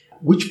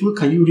 Which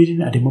book are you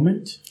reading at the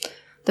moment?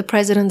 The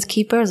President's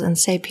Keepers and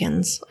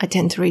Sapiens. I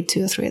tend to read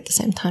 2 or 3 at the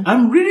same time.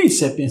 I'm reading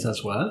Sapiens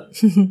as well.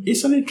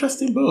 It's an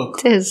interesting book.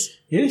 It is.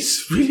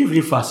 It's really,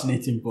 really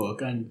fascinating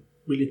book and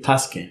really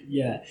tasking.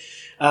 Yeah.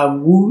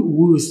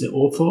 Who is the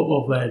author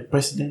of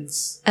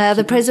President's?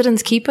 The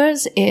President's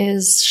Keepers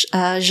is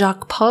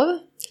Jacques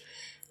Poe.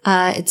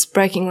 It's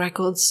breaking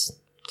records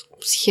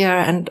here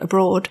and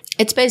abroad.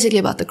 It's basically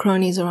about the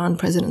cronies around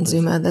President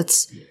Zuma.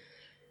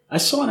 I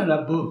saw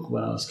another book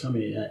when I was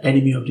coming,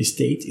 Enemy of the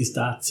State. Is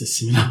that a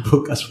similar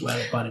book as well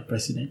about the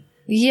president?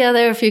 Yeah,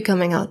 there are a few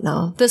coming out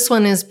now. This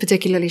one is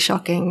particularly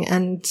shocking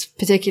and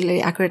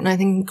particularly accurate and I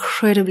think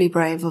incredibly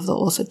brave of the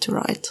author to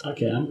write.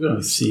 Okay, I'm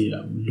going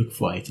to look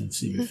for it and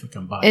see if we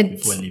can buy it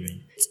before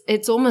leaving.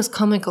 It's almost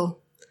comical.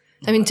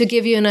 I mean, to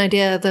give you an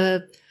idea,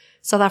 the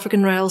South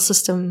African rail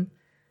system,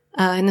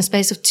 in the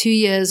space of 2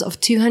 years of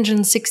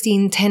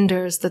 216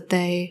 tenders that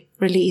they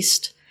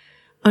released,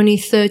 only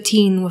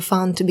 13 were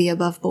found to be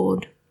above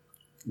board.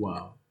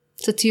 Wow.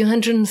 So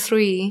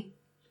 203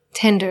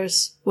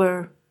 tenders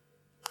were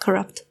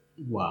corrupt.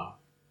 Wow.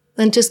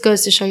 And just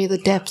goes to show you the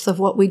depth of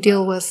what we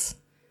deal with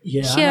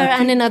here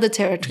and in other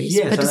territories.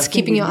 Yes, but just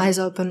keeping your eyes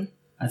open.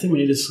 I think we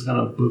need this kind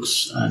of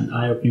books and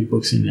eye-opening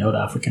books in the other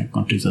African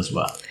countries as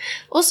well.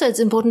 Also, it's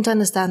important to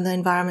understand the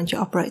environment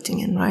you're operating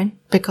in, right?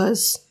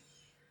 Because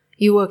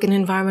you work in an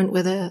environment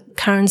where the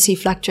currency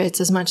fluctuates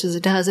as much as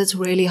it does. It's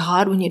really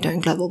hard when you're doing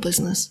global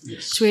business. Yes.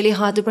 It's really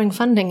hard to bring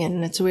funding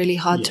in. It's really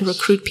hard to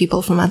recruit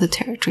people from other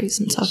territories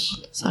and so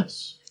forth. So.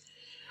 Yes.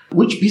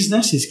 Which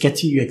business is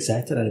getting you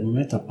excited at the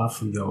moment apart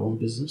from your own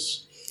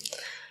business?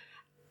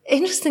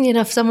 Interestingly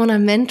enough, someone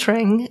I'm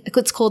mentoring,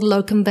 it's called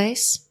Locum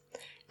Base.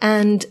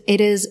 And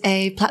it is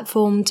a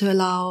platform to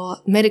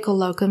allow medical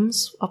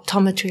locums,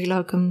 optometry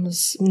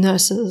locums,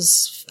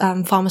 nurses,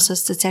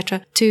 pharmacists,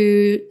 etc.,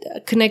 to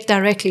connect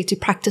directly to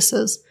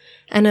practices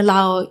and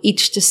allow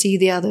each to see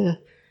the other,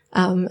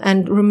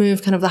 and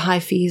remove kind of the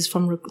high fees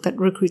from that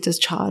recruiters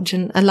charge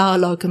and allow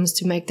locums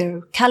to make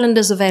their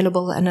calendars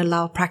available and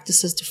allow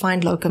practices to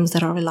find locums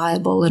that are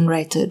reliable and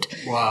rated.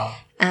 Wow.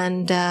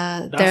 And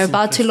they're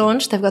about to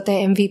launch. They've got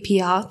their MVP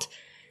out.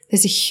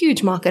 There's a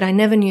huge market. I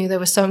never knew there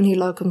were so many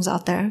locums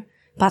out there.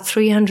 About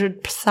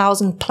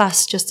 300,000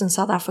 plus just in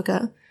South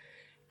Africa.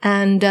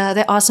 And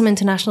there are some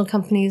international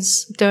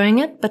companies doing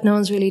it, but no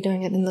one's really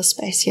doing it in this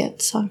space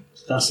yet. So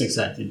that's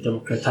exactly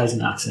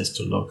democratizing access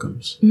to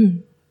locums.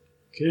 Mm.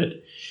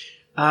 Good.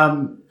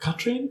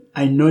 Catherine,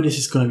 I know this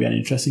is going to be an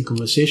interesting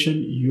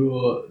conversation.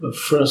 You're the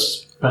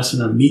first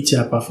person I meet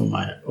here apart from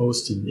my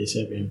host in this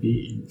Airbnb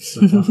in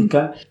South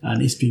Africa.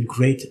 And it's been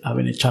great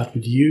having a chat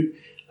with you.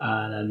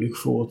 And I look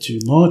forward to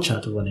more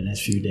chat over the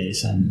next few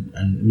days and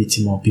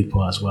meeting more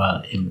people as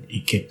well in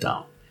Cape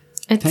Town.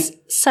 It's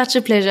such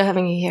a pleasure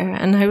having you here.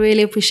 And I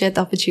really appreciate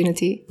the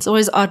opportunity. It's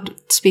always odd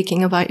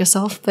speaking about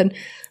yourself, but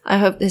I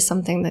hope there's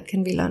something that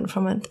can be learned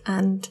from it.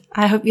 And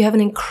I hope you have an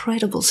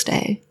incredible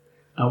stay.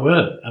 I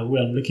will.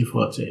 I'm looking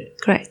forward to it.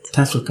 Great.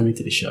 Thanks for coming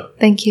to the show.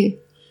 Thank you.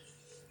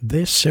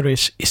 This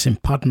series is in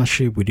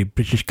partnership with the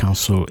British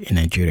Council in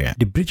Nigeria.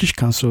 The British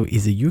Council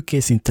is the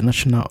UK's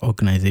international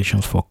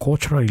organization for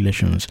cultural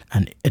relations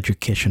and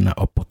educational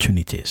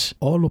opportunities.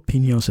 All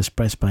opinions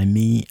expressed by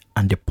me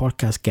and the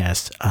podcast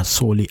guests are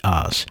solely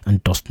ours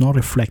and does not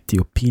reflect the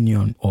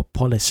opinion or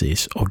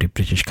policies of the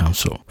British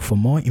Council. For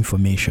more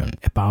information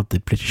about the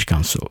British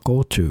Council,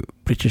 go to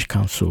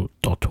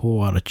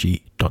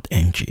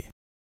britishcouncil.org.ng.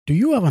 Do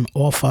you have an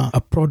offer,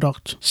 a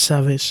product,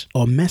 service,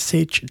 or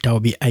message that will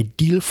be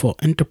ideal for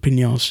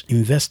entrepreneurs,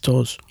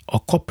 investors,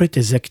 or corporate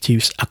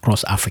executives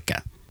across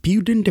Africa?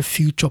 Building the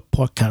Future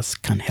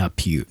podcast can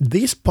help you.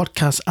 This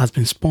podcast has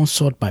been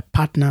sponsored by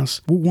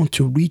partners who want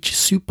to reach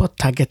super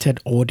targeted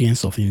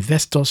audience of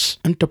investors,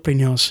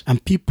 entrepreneurs,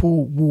 and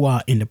people who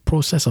are in the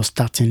process of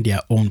starting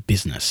their own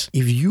business.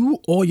 If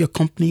you or your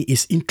company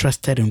is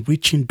interested in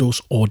reaching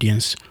those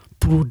audience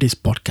through this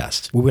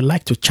podcast, we would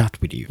like to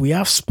chat with you. We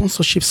have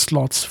sponsorship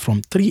slots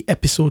from 3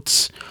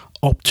 episodes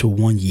up to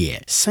 1 year.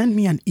 Send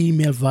me an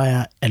email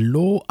via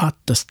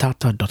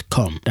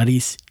hello@thestarter.com. That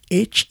is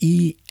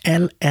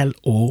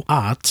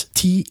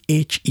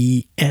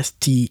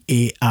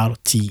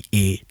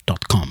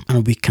HELLO@THESTARTA.com,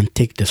 and we can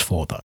take this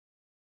further.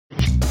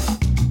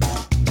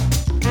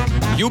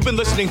 You've been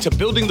listening to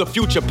Building the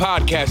Future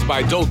podcast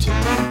by Dolton.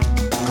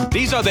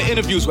 These are the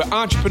interviews with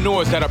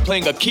entrepreneurs that are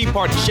playing a key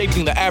part in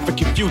shaping the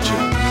African future,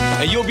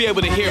 and you'll be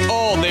able to hear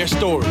all their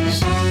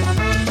stories.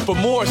 For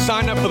more,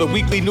 sign up for the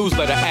weekly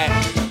newsletter at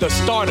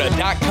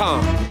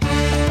thestarter.com.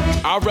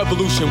 Our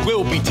revolution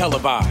will be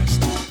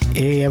televised.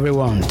 Hey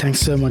everyone,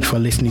 thanks so much for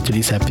listening to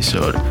this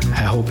episode.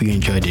 I hope you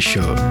enjoyed the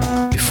show.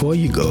 Before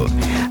you go,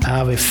 I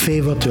have a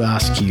favor to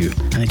ask you,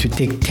 and it will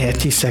take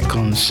 30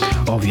 seconds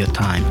of your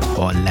time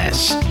or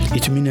less.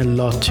 It will mean a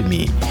lot to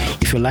me.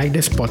 If you like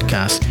this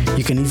podcast,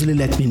 you can easily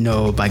let me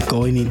know by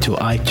going into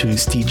iTunes,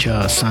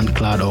 Stitcher,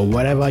 SoundCloud, or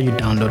wherever you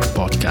download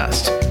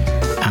podcasts,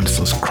 and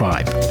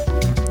subscribe.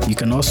 You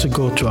can also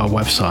go to our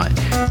website,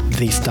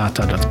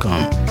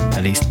 thestarter.com.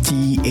 That is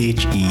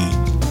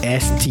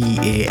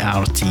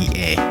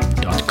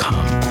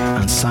THESTARTA.com,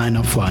 and sign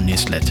up for our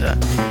newsletter.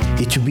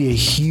 It will be a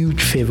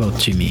huge favor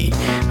to me,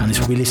 and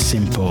it's really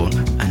simple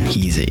and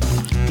easy.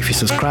 If you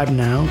subscribe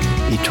now,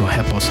 it will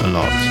help us a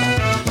lot.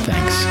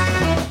 Thanks.